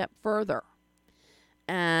us a step further.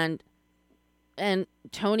 And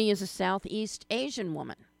Toni is a Southeast Asian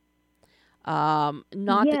woman.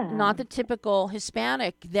 Not the typical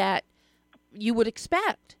Hispanic that you would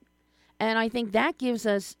expect. And I think that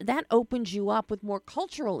opens you up with more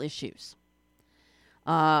cultural issues.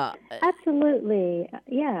 Absolutely.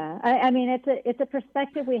 Yeah. I mean, it's a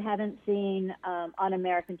perspective we haven't seen on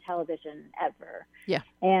American television ever. Yeah.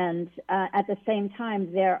 And at the same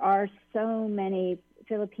time, there are so many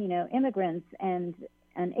Filipino immigrants, and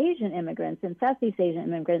and Asian immigrants and Southeast Asian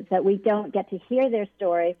immigrants that we don't get to hear their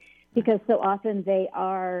story because so often they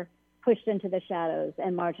are pushed into the shadows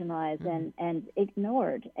and marginalized and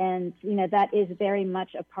ignored. And, that is very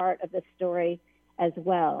much a part of the story as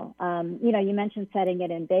well. You mentioned setting it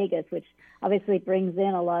in Vegas, which obviously brings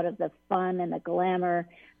in a lot of the fun and the glamour.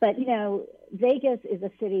 But, Vegas is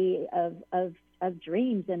a city of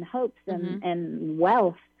dreams and hopes and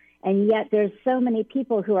wealth. And yet there's so many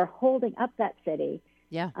people who are holding up that city.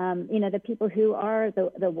 Yeah. The people who are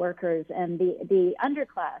the workers and the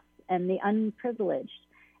underclass and the unprivileged.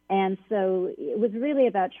 And so it was really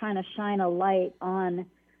about trying to shine a light on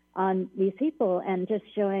these people and just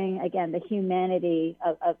showing, again, the humanity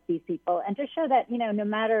of these people, and just show that, no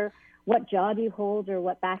matter what job you hold or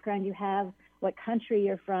what background you have, what country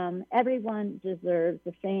you're from, everyone deserves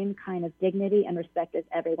the same kind of dignity and respect as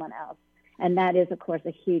everyone else. And that is, of course,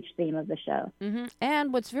 a huge theme of the show. Mm-hmm.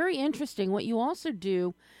 And what's very interesting, what you also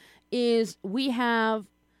do is we have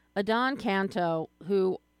Adon Canto,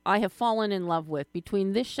 who I have fallen in love with.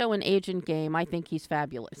 Between this show and Agent Game, I think he's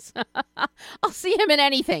fabulous. I'll see him in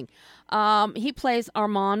anything. He plays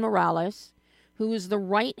Armand Morales, who is the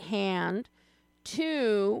right hand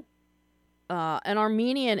to an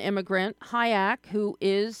Armenian immigrant, Hayek,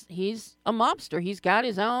 he's a mobster. He's got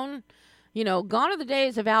his own, gone are the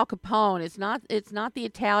days of Al Capone. It's not the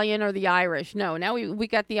Italian or the Irish. No, now we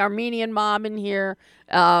got the Armenian mob in here.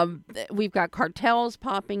 We've got cartels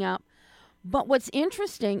popping up. But what's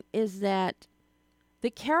interesting is that the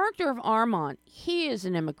character of Armand, he is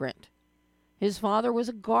an immigrant. His father was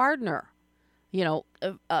a gardener,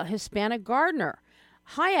 a Hispanic gardener.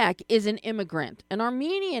 Hayek is an immigrant, an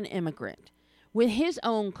Armenian immigrant with his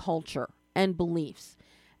own culture and beliefs.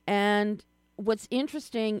 And what's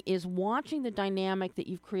interesting is watching the dynamic that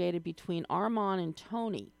you've created between Armand and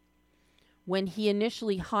Tony when he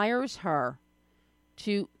initially hires her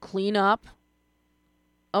to clean up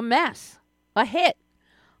a mess. A hit.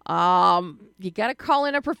 You got to call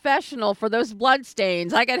in a professional for those blood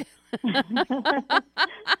stains.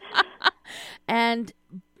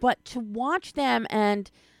 But to watch them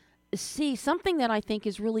and see something that I think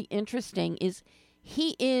is really interesting is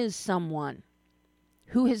he is someone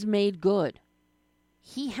who has made good.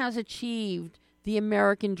 He has achieved the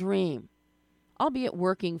American dream, albeit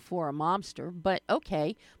working for a mobster, but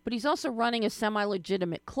okay. But he's also running a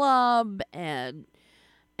semi-legitimate club, and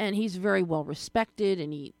he's very well respected,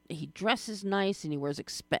 and he dresses nice, and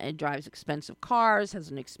he drives expensive cars, has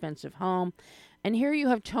an expensive home. And here you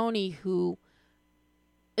have Tony, who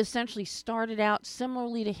essentially started out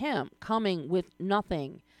similarly to him, coming with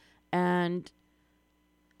nothing, and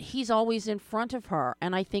he's always in front of her.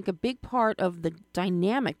 And I think a big part of the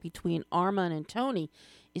dynamic between Armand and Tony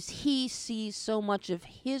is he sees so much of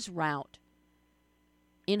his route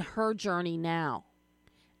in her journey now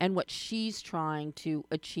and what she's trying to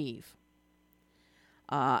achieve.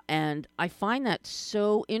 And I find that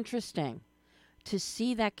so interesting to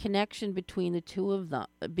see that connection between the two of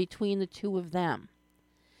them.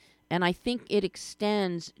 And I think it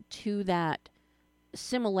extends to that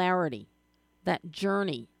similarity, that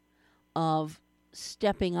journey of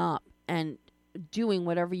stepping up and doing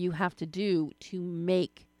whatever you have to do to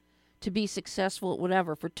be successful at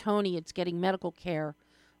whatever. For Tony, it's getting medical care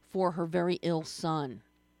for her very ill son,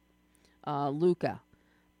 Luca.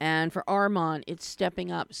 And for Armand, it's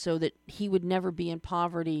stepping up so that he would never be in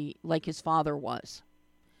poverty like his father was.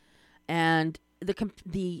 And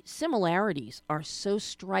the similarities are so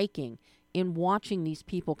striking in watching these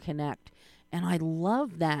people connect. And I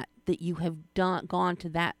love that you have gone to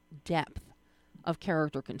that depth of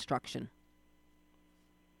character construction.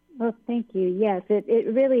 Well, thank you. Yes,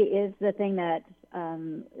 it really is the thing that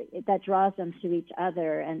draws them to each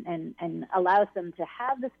other and allows them to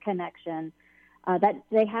have this connection that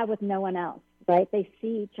they have with no one else, right? They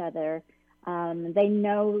see each other. They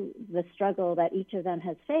know the struggle that each of them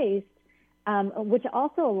has faced, which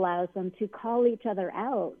also allows them to call each other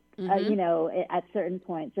out, at certain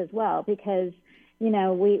points as well, because,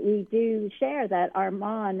 we do share that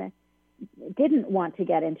Armand didn't want to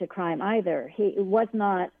get into crime either. It was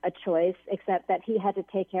not a choice, except that he had to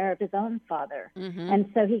take care of his own father. Mm-hmm.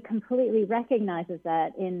 And so he completely recognizes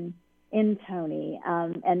that in Tony.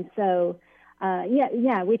 And so,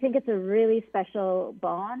 we think it's a really special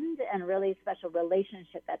bond and really special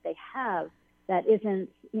relationship that they have that isn't,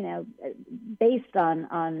 based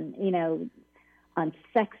on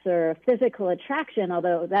sex or physical attraction,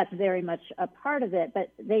 although that's very much a part of it.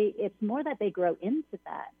 But it's more that they grow into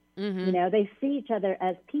that. Mm-hmm. They see each other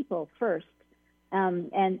as people first,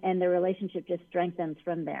 and their relationship just strengthens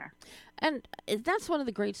from there. And that's one of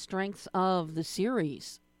the great strengths of the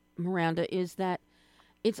series, Miranda, is that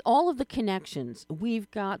it's all of the connections. We've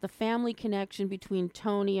got the family connection between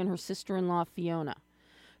Toni and her sister-in-law, Fiona.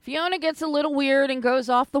 Fiona gets a little weird and goes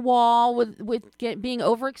off the wall with being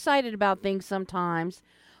overexcited about things sometimes.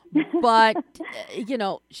 But,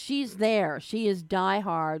 she's there. She is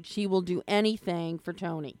diehard. She will do anything for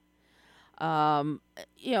Toni.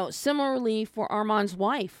 Similarly for Armand's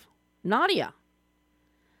wife, Nadia.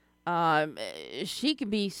 She could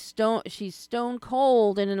be she's stone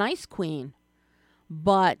cold and an ice queen.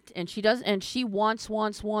 And she wants,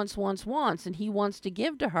 and he wants to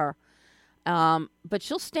give to her. But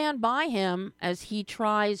she'll stand by him as he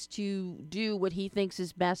tries to do what he thinks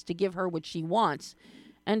is best to give her what she wants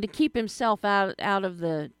and to keep himself out of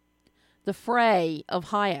the fray of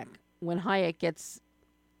Hayek when Hayek gets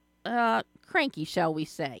cranky, shall we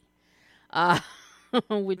say,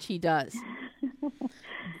 which he does.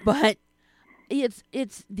 But it's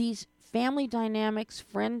these family dynamics,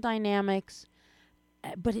 friend dynamics,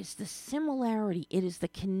 but it's the similarity. It is the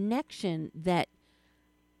connection that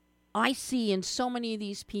I see in so many of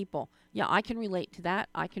these people. Yeah, I can relate to that.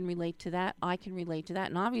 I can relate to that. I can relate to that.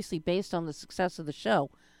 And obviously, based on the success of the show,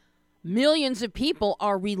 millions of people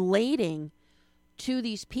are relating to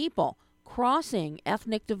these people, crossing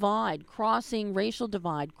ethnic divide, crossing racial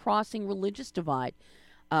divide, crossing religious divide.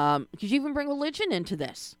 Because you even bring religion into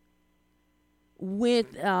this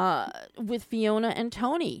with Fiona and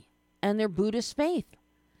Toni and their Buddhist faith.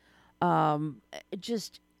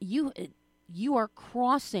 You are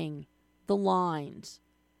crossing the lines.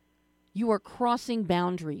 You are crossing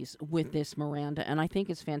boundaries with this, Miranda, and I think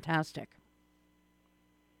it's fantastic.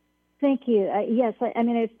 Thank you. Yes, I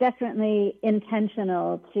mean, it's definitely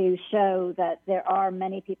intentional to show that there are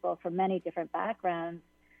many people from many different backgrounds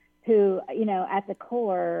who, at the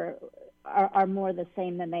core are more the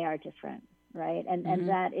same than they are different, right? And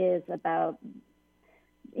that is about,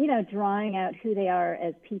 drawing out who they are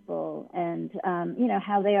as people and,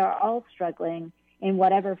 how they are all struggling in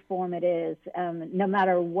whatever form it is, no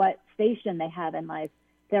matter what station they have in life,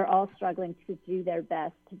 they're all struggling to do their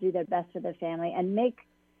best for their family and make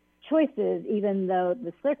choices, even though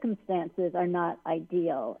the circumstances are not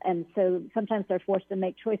ideal. And so sometimes they're forced to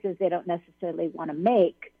make choices they don't necessarily want to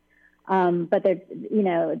make. But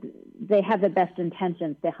they have the best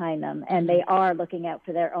intentions behind them, and they are looking out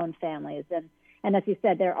for their own families. And as you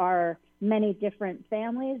said, there are many different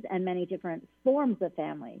families and many different forms of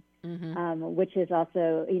family, which is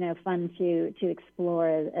also fun to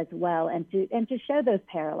explore as well, and to show those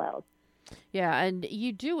parallels. Yeah, and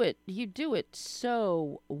you do it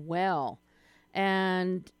so well,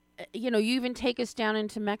 and you even take us down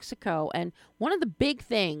into Mexico, and one of the big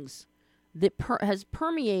things that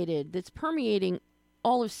that's permeating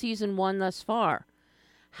all of season 1 thus far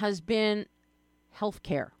has been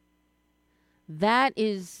healthcare.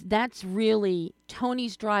 That's really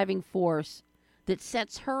Toni's driving force that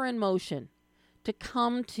sets her in motion to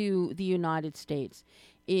come to the United States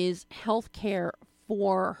is healthcare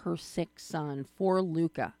for her sick son, for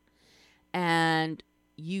Luca. And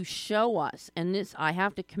you show us, and this I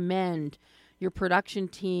have to commend your production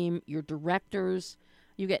team, your directors.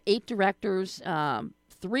 You get 8 directors,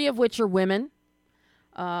 3 of which are women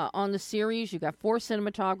on the series. You've got 4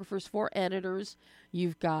 cinematographers, 4 editors.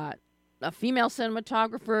 You've got a female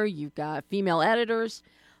cinematographer. You've got female editors.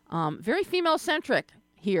 Very female-centric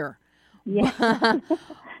here. Yeah.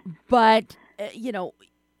 But,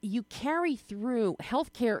 you carry through.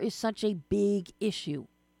 Healthcare is such a big issue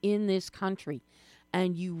in this country.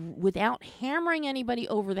 And you, without hammering anybody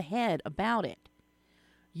over the head about it,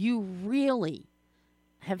 you really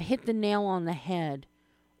have hit the nail on the head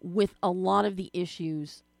with a lot of the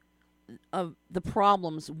issues of the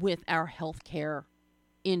problems with our healthcare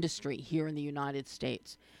industry here in the United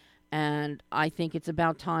States. And I think it's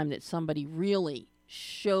about time that somebody really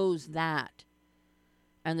shows that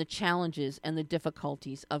and the challenges and the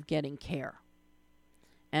difficulties of getting care.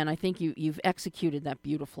 And I think you've executed that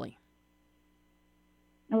beautifully.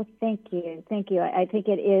 Oh, thank you. Thank you. I think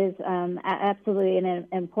it is absolutely an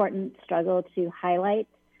important struggle to highlight.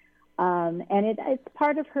 And it's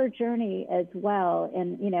part of her journey as well,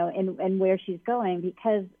 and where she's going,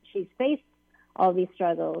 because she's faced all these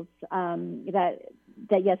struggles that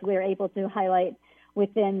yes, we're able to highlight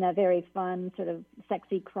within a very fun sort of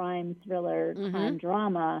sexy crime thriller, crime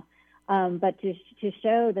drama. But to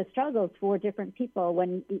show the struggles for different people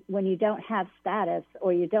when you don't have status,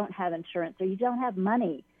 or you don't have insurance, or you don't have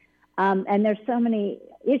money. And there's so many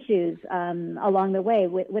issues along the way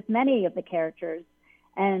with many of the characters,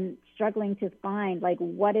 and struggling to find, like,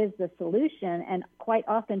 what is the solution? And quite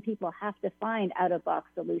often people have to find out-of-box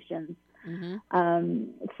solutions.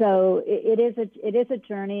 So it is a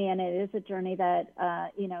journey, and it is a journey that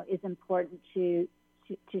is important to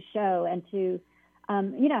show and to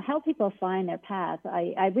help people find their path.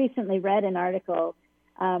 I recently read an article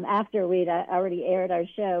after we'd already aired our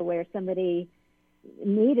show where somebody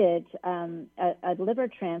needed a liver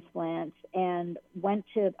transplant and went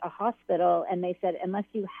to a hospital, and they said, unless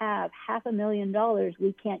you have $500,000,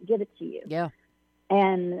 we can't give it to you. Yeah.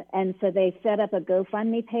 And so they set up a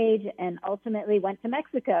GoFundMe page and ultimately went to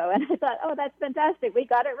Mexico. And I thought, oh, that's fantastic. We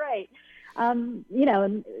got it right.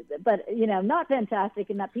 But not fantastic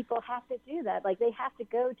in that people have to do that. Like, they have to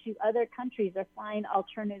go to other countries or find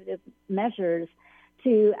alternative measures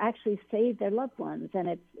to actually save their loved ones. And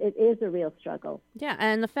it is a real struggle. Yeah.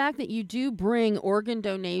 And the fact that you do bring organ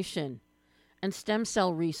donation and stem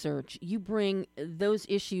cell research, you bring those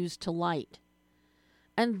issues to light.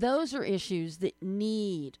 And those are issues that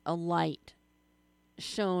need a light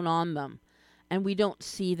shown on them. And we don't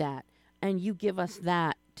see that. And you give us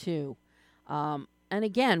that too. And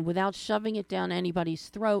again, without shoving it down anybody's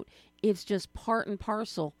throat, it's just part and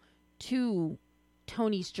parcel to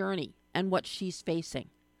Toni's journey and what she's facing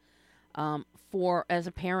as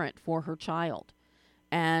a parent for her child.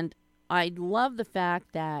 And I love the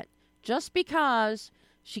fact that just because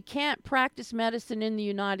she can't practice medicine in the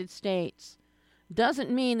United States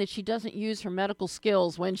doesn't mean that she doesn't use her medical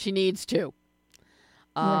skills when she needs to.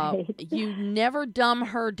 Right. You never dumb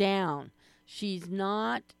her down. She's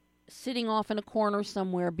not sitting off in a corner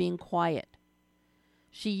somewhere being quiet.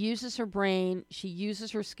 She uses her brain. She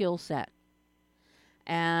uses her skill set.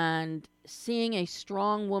 And seeing a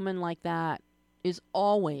strong woman like that is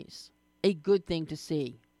always a good thing to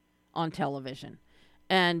see on television.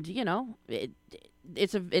 And,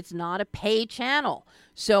 it's not a pay channel,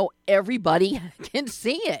 so everybody can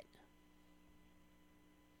see it.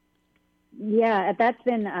 Yeah, that's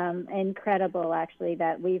been incredible, actually,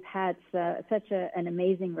 that we've had such an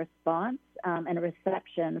amazing response and a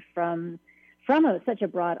reception from such a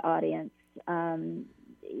broad audience.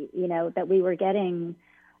 That we were getting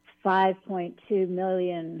 5.2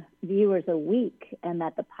 million viewers a week, and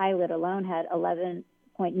that the pilot alone had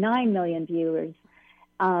 11.9 million viewers.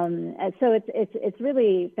 So it's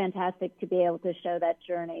really fantastic to be able to show that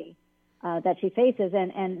journey that she faces,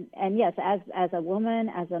 and yes, as a woman,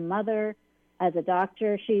 as a mother, as a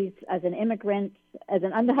doctor, she's as an immigrant, as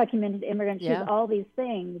an undocumented immigrant, she's all these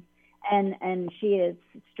things, and she is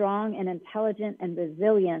strong and intelligent and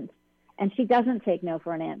resilient, and she doesn't take no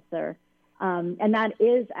for an answer, and that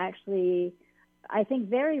is actually, I think,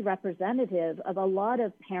 very representative of a lot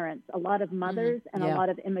of parents, a lot of mothers, and a lot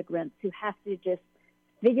of immigrants who have to just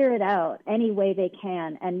figure it out any way they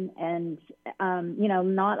can, and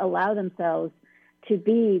not allow themselves to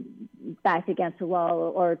be backed against a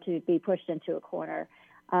wall or to be pushed into a corner,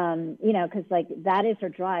 because that is her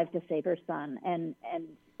drive to save her son, and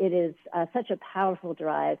it is such a powerful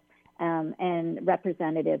drive and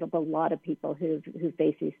representative of a lot of people who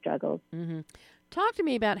face these struggles. Mm-hmm. Talk to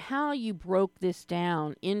me about how you broke this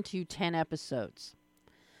down into 10 episodes.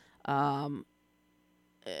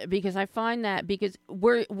 Because I find that because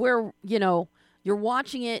we're you're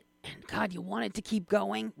watching it and God, you want it to keep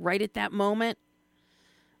going right at that moment.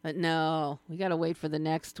 But no, we got to wait for the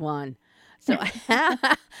next one. So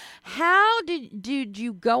how did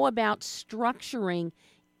you go about structuring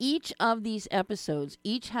each of these episodes?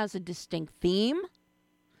 Each has a distinct theme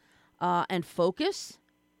and focus.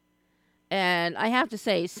 And I have to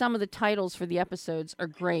say, some of the titles for the episodes are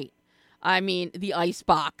great. I mean, The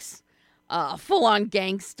Icebox. Full-on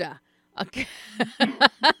gangsta. Okay.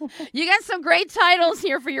 You got some great titles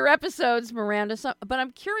here for your episodes, Miranda. But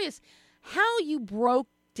I'm curious how you broke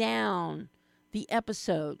down the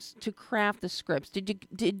episodes to craft the scripts.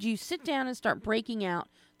 Did you sit down and start breaking out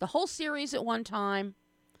the whole series at one time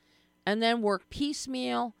and then work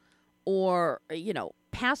piecemeal or,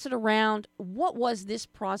 pass it around? What was this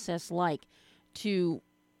process like to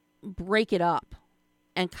break it up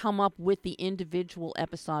and come up with the individual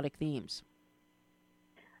episodic themes?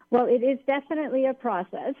 Well, it is definitely a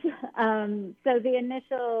process. So the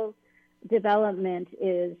initial development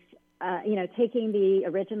is, taking the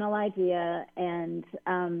original idea and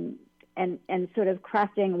sort of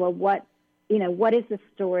crafting, well, what is the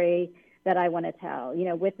story that I want to tell,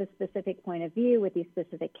 with a specific point of view, with these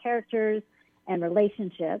specific characters and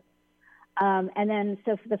relationships. And then,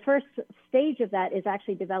 so for the first stage of that is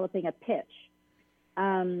actually developing a pitch.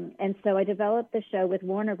 And so I developed the show with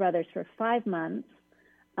Warner Brothers for 5 months,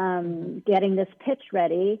 getting this pitch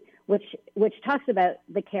ready, which talks about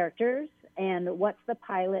the characters and what's the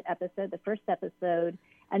pilot episode, the first episode,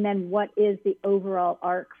 and then what is the overall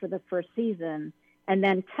arc for the first season, and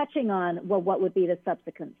then touching on, well, what would be the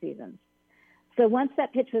subsequent seasons. So once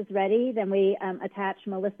that pitch was ready, then we attached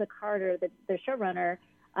Melissa Carter, the showrunner,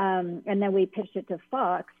 and then we pitched it to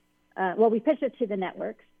Fox. We pitched it to the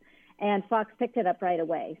networks, and Fox picked it up right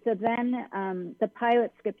away. So then the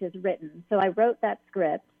pilot script is written. So I wrote that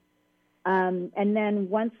script, and then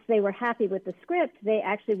once they were happy with the script, they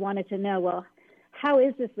actually wanted to know, well, how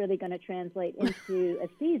is this really going to translate into a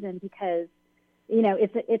season? Because,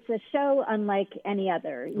 it's a show unlike any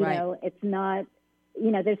other. You know, it's not,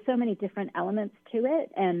 there's so many different elements to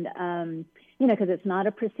it. And, because it's not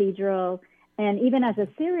a procedural. And even as a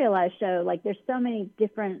serialized show, like there's so many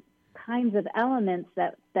different kinds of elements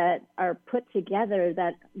that are put together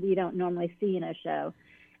that we don't normally see in a show.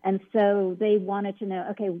 And so they wanted to know,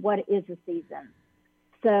 okay, what is a season?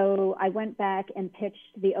 So I went back and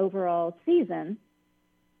pitched the overall season.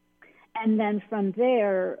 And then from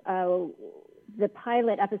there, the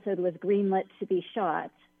pilot episode was greenlit to be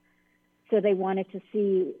shot. So they wanted to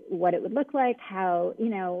see what it would look like, how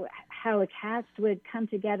a cast would come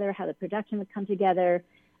together, how the production would come together.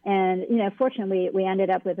 And, fortunately, we ended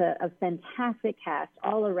up with a fantastic cast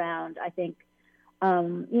all around. I think,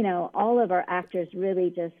 all of our actors really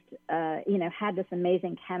just, had this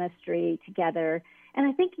amazing chemistry together. And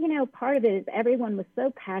I think, part of it is everyone was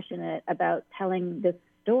so passionate about telling this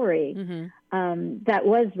story that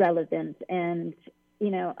was relevant and,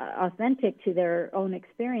 authentic to their own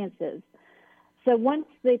experiences. So once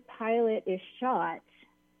the pilot is shot,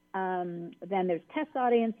 then there's test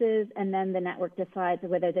audiences, and then the network decides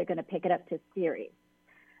whether they're going to pick it up to series.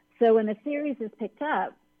 So when the series is picked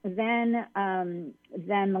up, then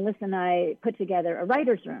Melissa and I put together a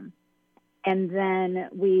writer's room. And then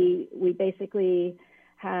we basically,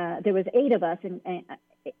 there was 8 of us,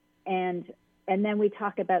 and then we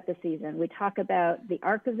talk about the season. We talk about the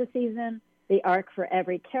arc of the season, the arc for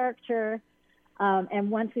every character. And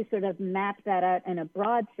once we sort of map that out in a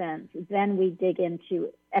broad sense, then we dig into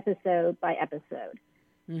episode by episode.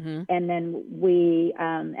 And then we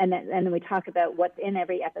then we talk about what's in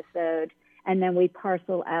every episode, and then we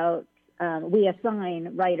parcel out, we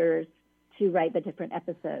assign writers to write the different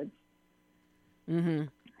episodes. And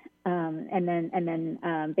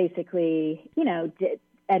then basically,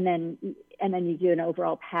 and then you do an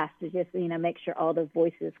overall pass to just, make sure all the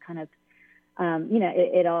voices kind of,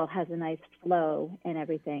 it all has a nice flow and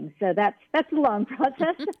everything. So that's a long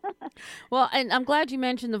process. Well, and I'm glad you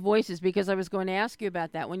mentioned the voices, because I was going to ask you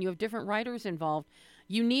about that. When you have different writers involved,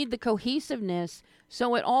 you need the cohesiveness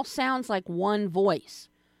so it all sounds like one voice.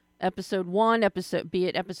 Episode 1, be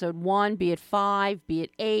it episode 1, be it 5, be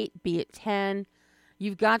it 8, be it 10.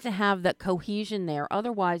 You've got to have that cohesion there.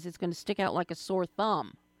 Otherwise, it's going to stick out like a sore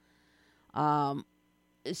thumb. But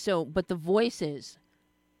the voices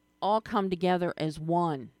all come together as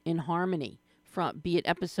one in harmony, from be it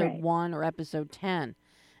episode 1 or episode 10.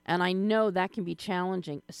 And I know that can be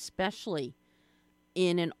challenging, especially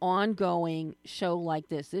in an ongoing show like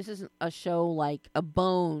this. This isn't a show like a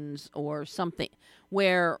Bones or something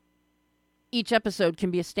where each episode can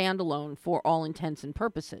be a standalone for all intents and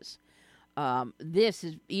purposes.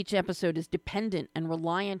 Each episode is dependent and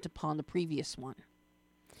reliant upon the previous one.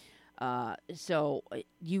 So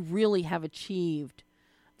you really have achieved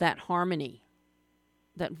that harmony,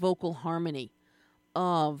 that vocal harmony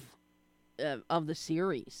of the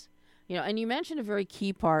series. And you mentioned a very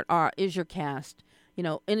key part is your cast.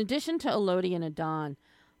 In addition to Elodie and Adon,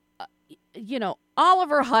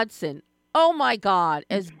 Oliver Hudson, oh my God,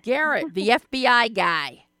 as Garrett, the FBI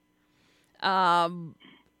guy.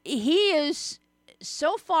 He is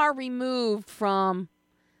so far removed from,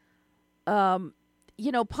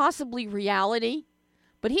 possibly reality.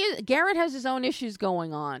 But Garrett has his own issues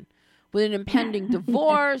going on with an impending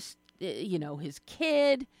divorce, his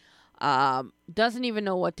kid, doesn't even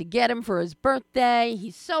know what to get him for his birthday.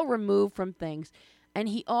 He's so removed from things. And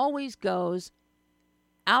he always goes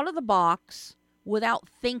out of the box without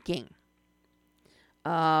thinking.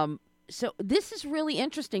 So this is really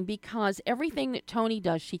interesting because everything that Toni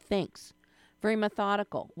does, she thinks. Very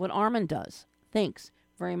methodical. What Armin does, thinks.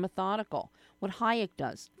 Very methodical. What Hayek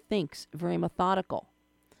does, thinks. Very methodical.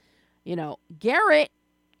 Garrett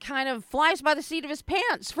kind of flies by the seat of his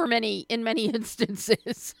pants in many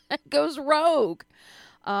instances. Goes rogue.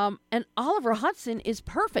 And Oliver Hudson is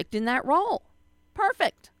perfect in that role.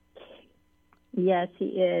 Perfect. Yes, he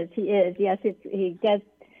is. Yes, he does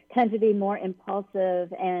tend to be more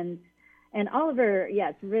impulsive, and Oliver,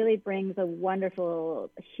 yes, really brings a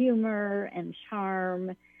wonderful humor and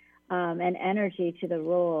charm. and energy to the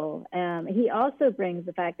role. He also brings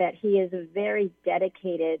the fact that he is a very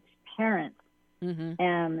dedicated parent. Mm-hmm.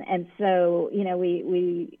 And so,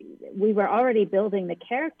 we were already building the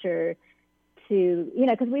character to,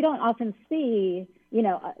 because we don't often see,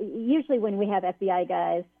 usually when we have FBI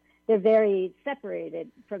guys, they're very separated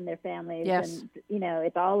from their families. Yes. And,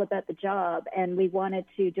 it's all about the job. And we wanted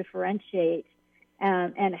to differentiate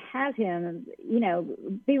and have him,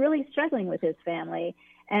 be really struggling with his family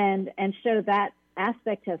and show that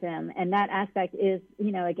aspect of him. And that aspect is,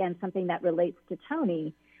 again, something that relates to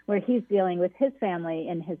Tony, where he's dealing with his family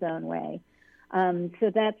in his own way.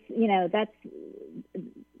 So that's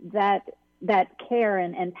that care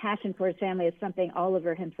and passion for his family is something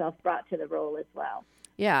Oliver himself brought to the role as well.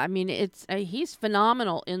 Yeah, I mean, he's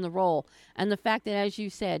phenomenal in the role. And the fact that, as you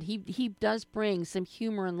said, he does bring some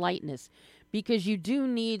humor and lightness, because you do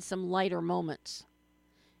need some lighter moments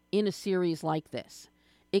in a series like this.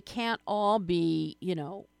 It can't all be,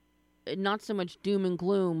 not so much doom and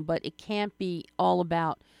gloom, but it can't be all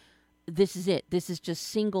about, this is it. This is just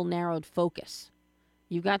single narrowed focus.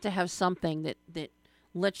 You've got to have something that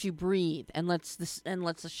lets you breathe and lets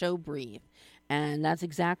the show breathe. And that's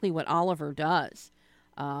exactly what Oliver does.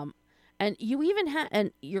 And you even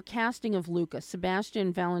and your casting of Luca, Sebastian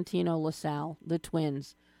and Valentino LaSalle, the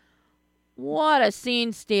twins. What a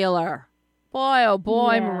scene stealer. Boy, oh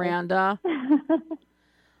boy, yes. Miranda.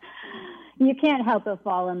 You can't help but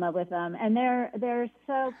fall in love with them. And they're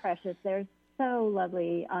so precious. They're so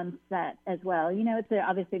lovely on set as well. It's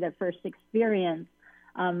obviously their first experience.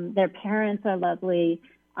 Their parents are lovely.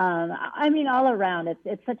 All around,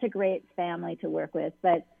 it's such a great family to work with.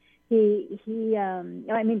 But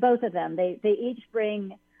both of them, they each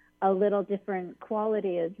bring a little different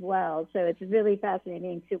quality as well. So it's really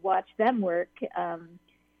fascinating to watch them work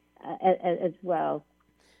as well.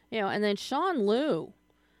 And then Sean Liu,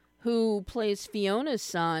 who plays Fiona's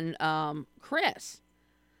son, Chris,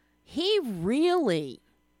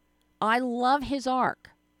 I love his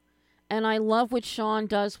arc, and I love what Sean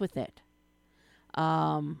does with it.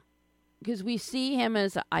 Because we see him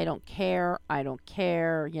as, I don't care, I'm not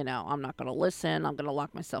going to listen, I'm going to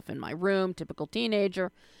lock myself in my room, typical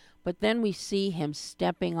teenager. But then we see him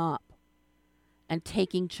stepping up and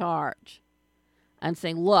taking charge and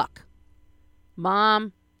saying, look,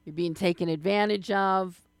 Mom, you're being taken advantage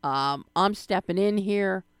of. I'm stepping in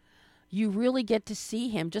here. You really get to see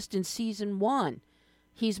him just in season 1.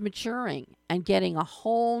 He's maturing and getting a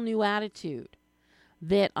whole new attitude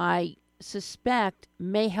that I suspect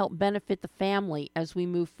may help benefit the family as we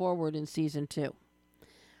move forward in season 2.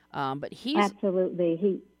 But he's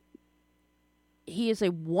absolutely he is a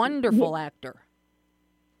wonderful actor.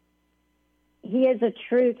 He is a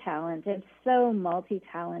true talent. It's so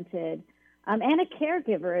multi-talented, and a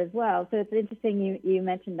caregiver as well. So it's interesting you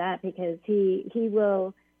mentioned that, because he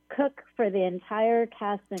will cook for the entire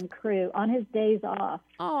cast and crew on his days off.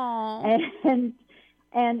 Aww.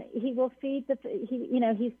 And he will feed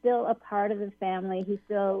he's still a part of his family. He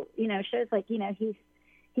still, shows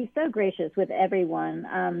he's so gracious with everyone,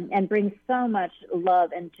 and brings so much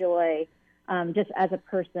love and joy, just as a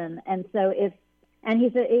person. And so he's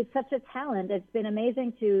such a talent. It's been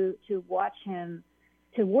amazing to watch him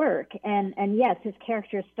to work. And yes, his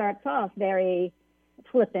character starts off very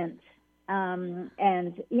flippant. And,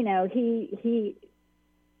 he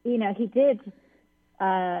did,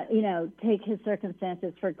 take his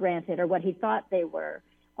circumstances for granted, or what he thought they were,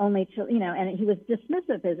 only to, and he was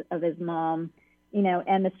dismissive of his mom,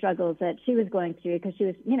 and the struggles that she was going through, because she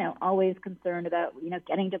was, always concerned about,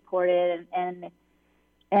 getting deported, and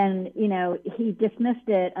he dismissed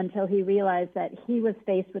it until he realized that he was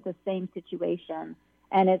faced with the same situation.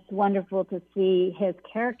 And it's wonderful to see his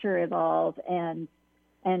character evolve, and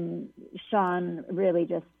Sean really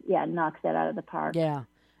just, knocks that out of the park. Yeah.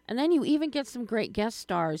 And then you even get some great guest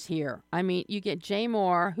stars here. I mean, you get Jay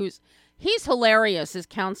Moore, he's hilarious as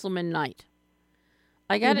Councilman Knight.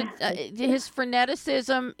 I got it. His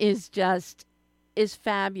freneticism is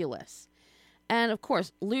fabulous. And of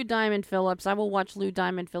course, Lou Diamond Phillips. I will watch Lou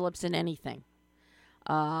Diamond Phillips in anything.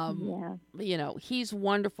 He's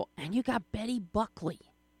wonderful. And you got Betty Buckley.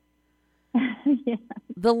 Yeah.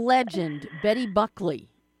 The legend, Betty Buckley.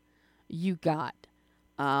 You got.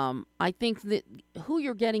 I think that who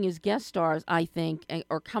you're getting as guest stars, I think,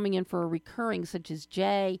 or coming in for a recurring, such as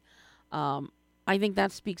Jay, I think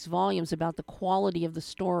that speaks volumes about the quality of the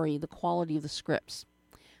story, the quality of the scripts,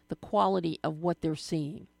 the quality of what they're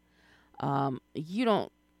seeing. You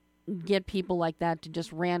don't get people like that to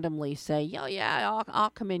just randomly say,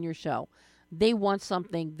 I'll come in your show. They want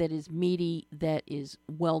something that is meaty, that is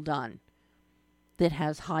well done, that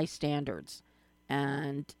has high standards.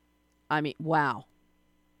 And I mean, wow.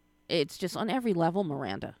 It's just on every level,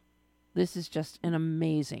 Miranda. This is just an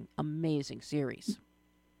amazing, amazing series.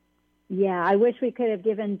 Yeah, I wish we could have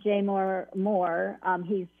given Jay more.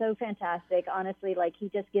 He's so fantastic. Honestly, like he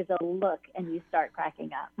just gives a look and you start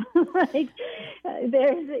cracking up. Like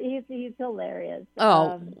he's hilarious.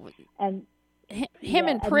 And him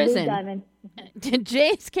in prison.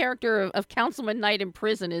 Jay's character of Councilman Knight in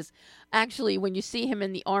prison is actually, when you see him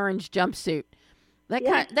in the orange jumpsuit, that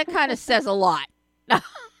kind of says a lot.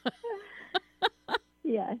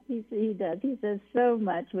 Yeah, he does. He says so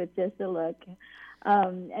much with just a look.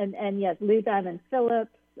 And yes, Lou Diamond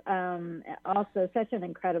Phillips, also such an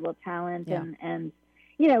incredible talent. Yeah. And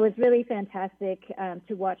it was really fantastic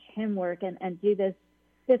to watch him work and do this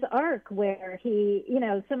arc where he,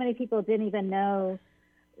 so many people didn't even know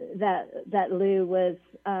that Lou was,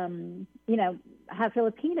 half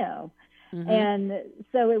Filipino. Mm-hmm. And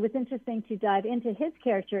so it was interesting to dive into his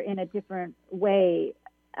character in a different way,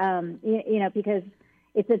 because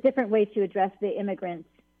it's a different way to address the immigrant,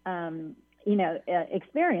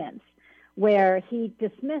 experience, where he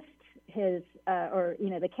dismissed his,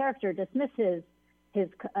 the character dismisses his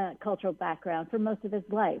cultural background for most of his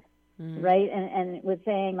life, right? And was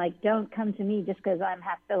saying, like, don't come to me just because I'm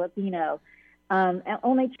half Filipino,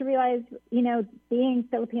 only to realize, being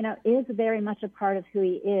Filipino is very much a part of who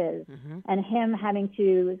he is, and him having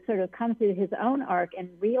to sort of come through his own arc and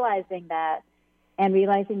realizing that,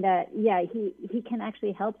 yeah, he can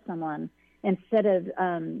actually help someone instead of,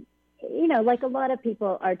 like a lot of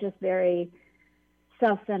people are just very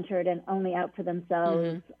self-centered and only out for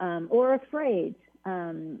themselves, or afraid.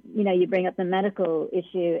 You bring up the medical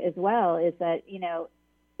issue as well, is that,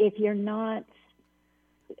 if you're not,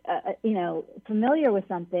 familiar with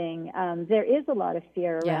something, there is a lot of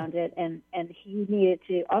fear around it. And he needed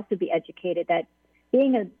to also be educated that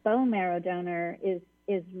being a bone marrow donor is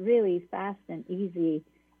really fast and easy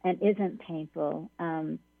and isn't painful.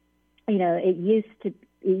 It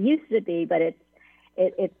used to be, but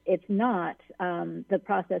it's not the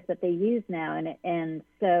process that they use now. And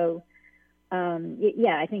so,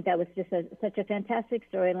 I think that was just such a fantastic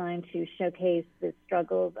storyline to showcase the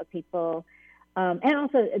struggles of people, and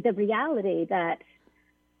also the reality that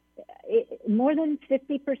more than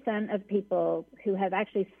 50% of people who have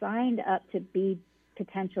actually signed up to be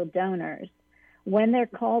potential donors, when they're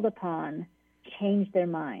called upon, change their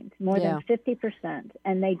mind. More than 50%.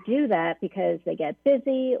 And they do that because they get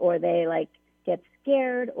busy or they get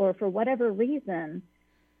scared or for whatever reason,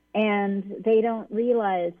 and they don't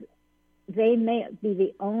realize they may be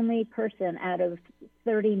the only person out of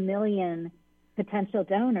 30 million potential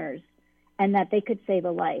donors, and that they could save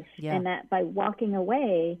a life, and that by walking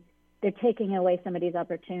away, they're taking away somebody's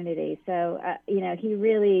opportunity. So, he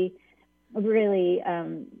really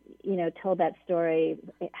told that story,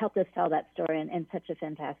 helped us tell that story in such a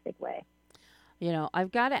fantastic way.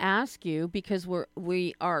 I've got to ask you, because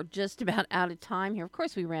we are just about out of time here. Of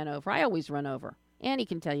course, we ran over. I always run over. Annie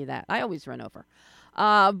can tell you that. I always run over.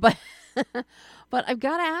 But I've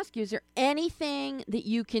got to ask you, is there anything that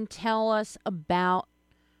you can tell us about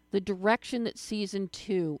the direction that season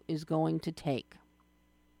 2 is going to take?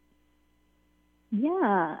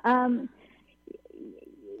 Yeah.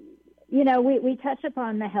 We touch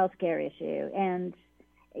upon the healthcare issue. And,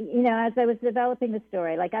 as I was developing the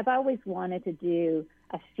story, I've always wanted to do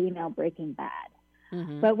a female Breaking Bad.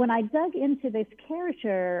 But when I dug into this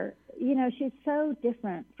character, she's so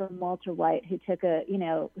different from Walter White, who took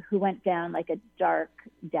who went down like a dark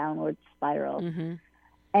downward spiral.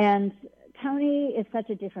 And Tony is such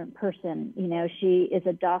a different person. She is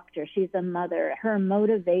a doctor. She's a mother. Her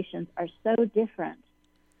motivations are so different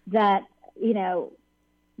that,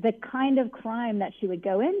 the kind of crime that she would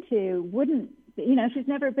go into wouldn't, she's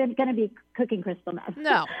never been going to be cooking crystal meth.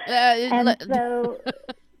 No. And so,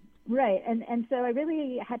 right. And so I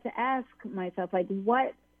really had to ask myself,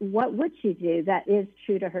 what would she do that is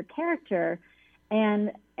true to her character?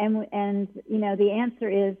 And the answer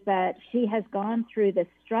is that she has gone through this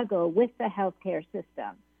struggle with the healthcare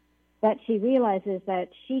system, that she realizes that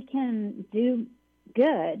she can do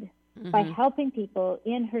good by helping people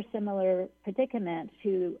in her similar predicament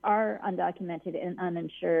who are undocumented and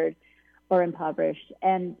uninsured or impoverished,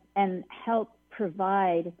 and help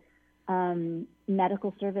provide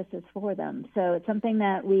medical services for them. So it's something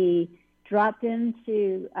that we dropped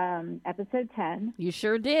into episode 10. You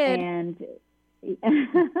sure did. And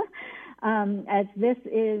as this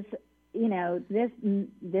is,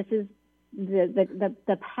 this is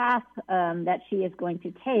the path that she is going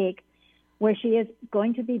to take, where she is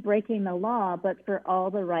going to be breaking the law, but for all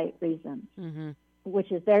the right reasons,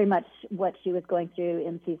 which is very much what she was going through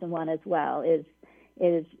in season 1 as well, is,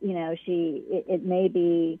 is, it may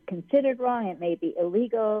be considered wrong, it may be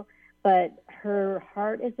illegal, but her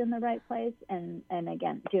heart is in the right place, and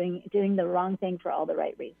again, doing the wrong thing for all the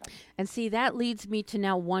right reasons. And see, that leads me to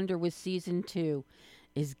now wonder with season 2,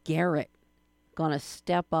 is Garrett going to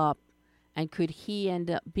step up, and could he end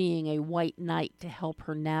up being a white knight to help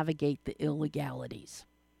her navigate the illegalities?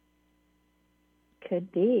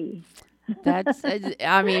 Could be. That's,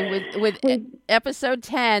 I mean, with episode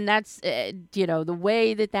 10, that's, the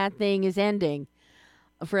way that thing is ending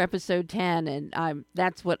for episode 10. And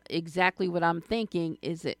that's exactly what I'm thinking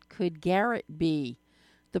is could Garrett be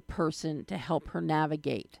the person to help her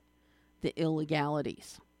navigate the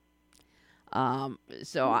illegalities?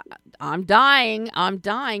 So I'm dying.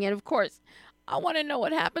 And of course, I want to know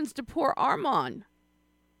what happens to poor Armand.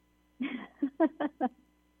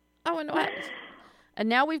 I want to know what happens. And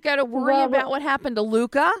now we've got to worry about what happened to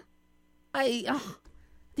Luca.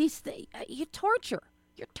 These things, you torture.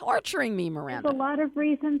 You're torturing me, Miranda. There's a lot of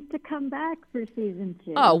reasons to come back for season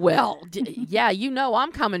 2. Oh, well, yeah,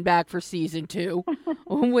 I'm coming back for season 2,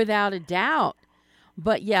 without a doubt.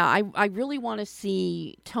 But yeah, I really want to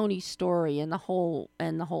see Tony's story and the whole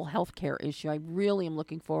healthcare issue. I really am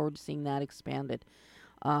looking forward to seeing that expanded.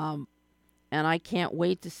 And I can't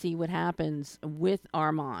wait to see what happens with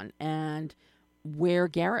Armand and where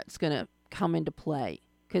Garrett's going to come into play.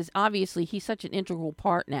 Because obviously he's such an integral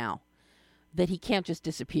part now that he can't just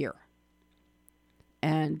disappear.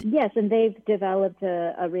 And yes, and they've developed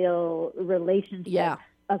a real relationship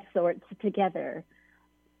of sorts together.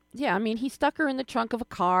 Yeah, I mean, he stuck her in the trunk of a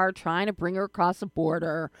car trying to bring her across the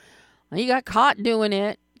border. He got caught doing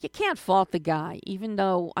it. You can't fault the guy, even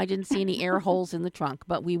though I didn't see any air holes in the trunk,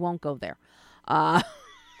 but we won't go there.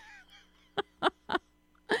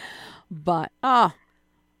 But,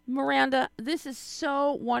 Miranda, this is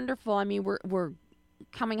so wonderful. I mean, we're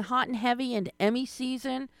coming hot and heavy into Emmy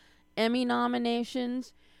season, Emmy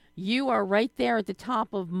nominations. You are right there at the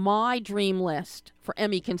top of my dream list for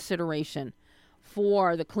Emmy consideration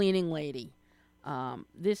for The Cleaning Lady.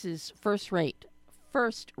 This is first rate,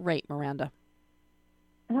 Miranda.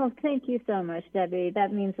 Oh, thank you so much, Debbie.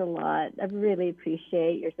 That means a lot. I really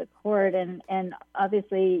appreciate your support, and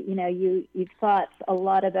obviously, you've thought a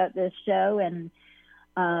lot about this show, and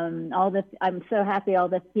I'm so happy all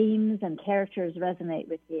the themes and characters resonate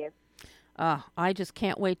with you. I just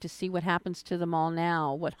can't wait to see what happens to them all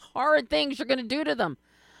now. What horrid things you're going to do to them.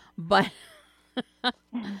 But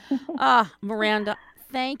Miranda,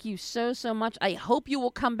 thank you so much. I hope you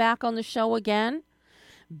will come back on the show again,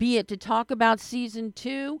 be it to talk about season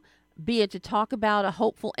 2, be it to talk about a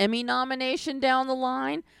hopeful Emmy nomination down the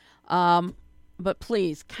line. But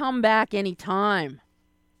please come back anytime.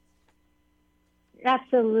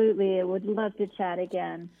 Absolutely. I would love to chat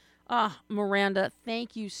again. Miranda,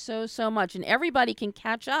 thank you so much. And everybody can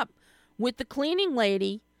catch up with The Cleaning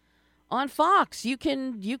Lady on Fox. You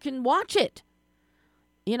can watch it.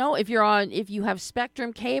 If you have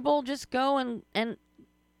Spectrum cable, just go and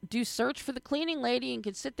do search for The Cleaning Lady and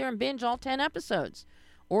can sit there and binge all 10 episodes.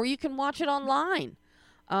 Or you can watch it online.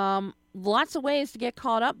 Lots of ways to get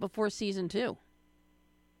caught up before season 2.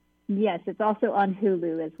 Yes, it's also on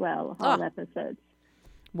Hulu as well, all episodes.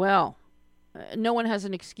 Well, no one has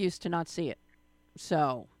an excuse to not see it.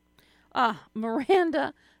 So,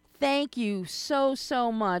 Miranda, thank you so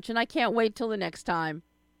much. And I can't wait till the next time.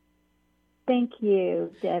 Thank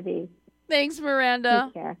you, Debbie. Thanks, Miranda.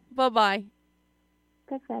 Take care. Bye-bye.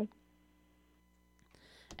 Goodbye.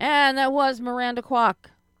 And that was Miranda Kwok,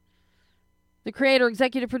 the creator,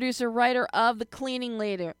 executive producer, writer of The Cleaning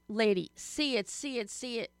Lady. See it.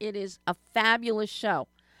 It is a fabulous show.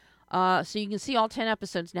 So you can see all 10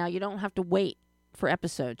 episodes now. You don't have to wait for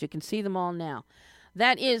episodes. You can see them all now.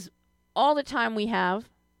 That is all the time we have,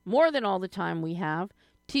 more than all the time we have.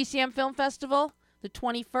 TCM Film Festival, the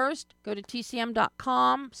 21st. Go to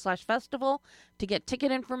tcm.com/festival to get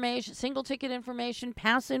ticket information, single ticket information,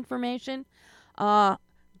 pass information.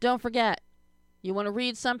 Don't forget, you want to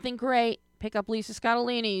read something great, pick up Lisa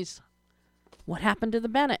Scottolini's What Happened to the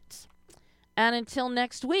Bennetts. And until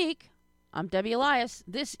next week, I'm Debbie Elias.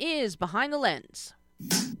 This is Behind the Lens.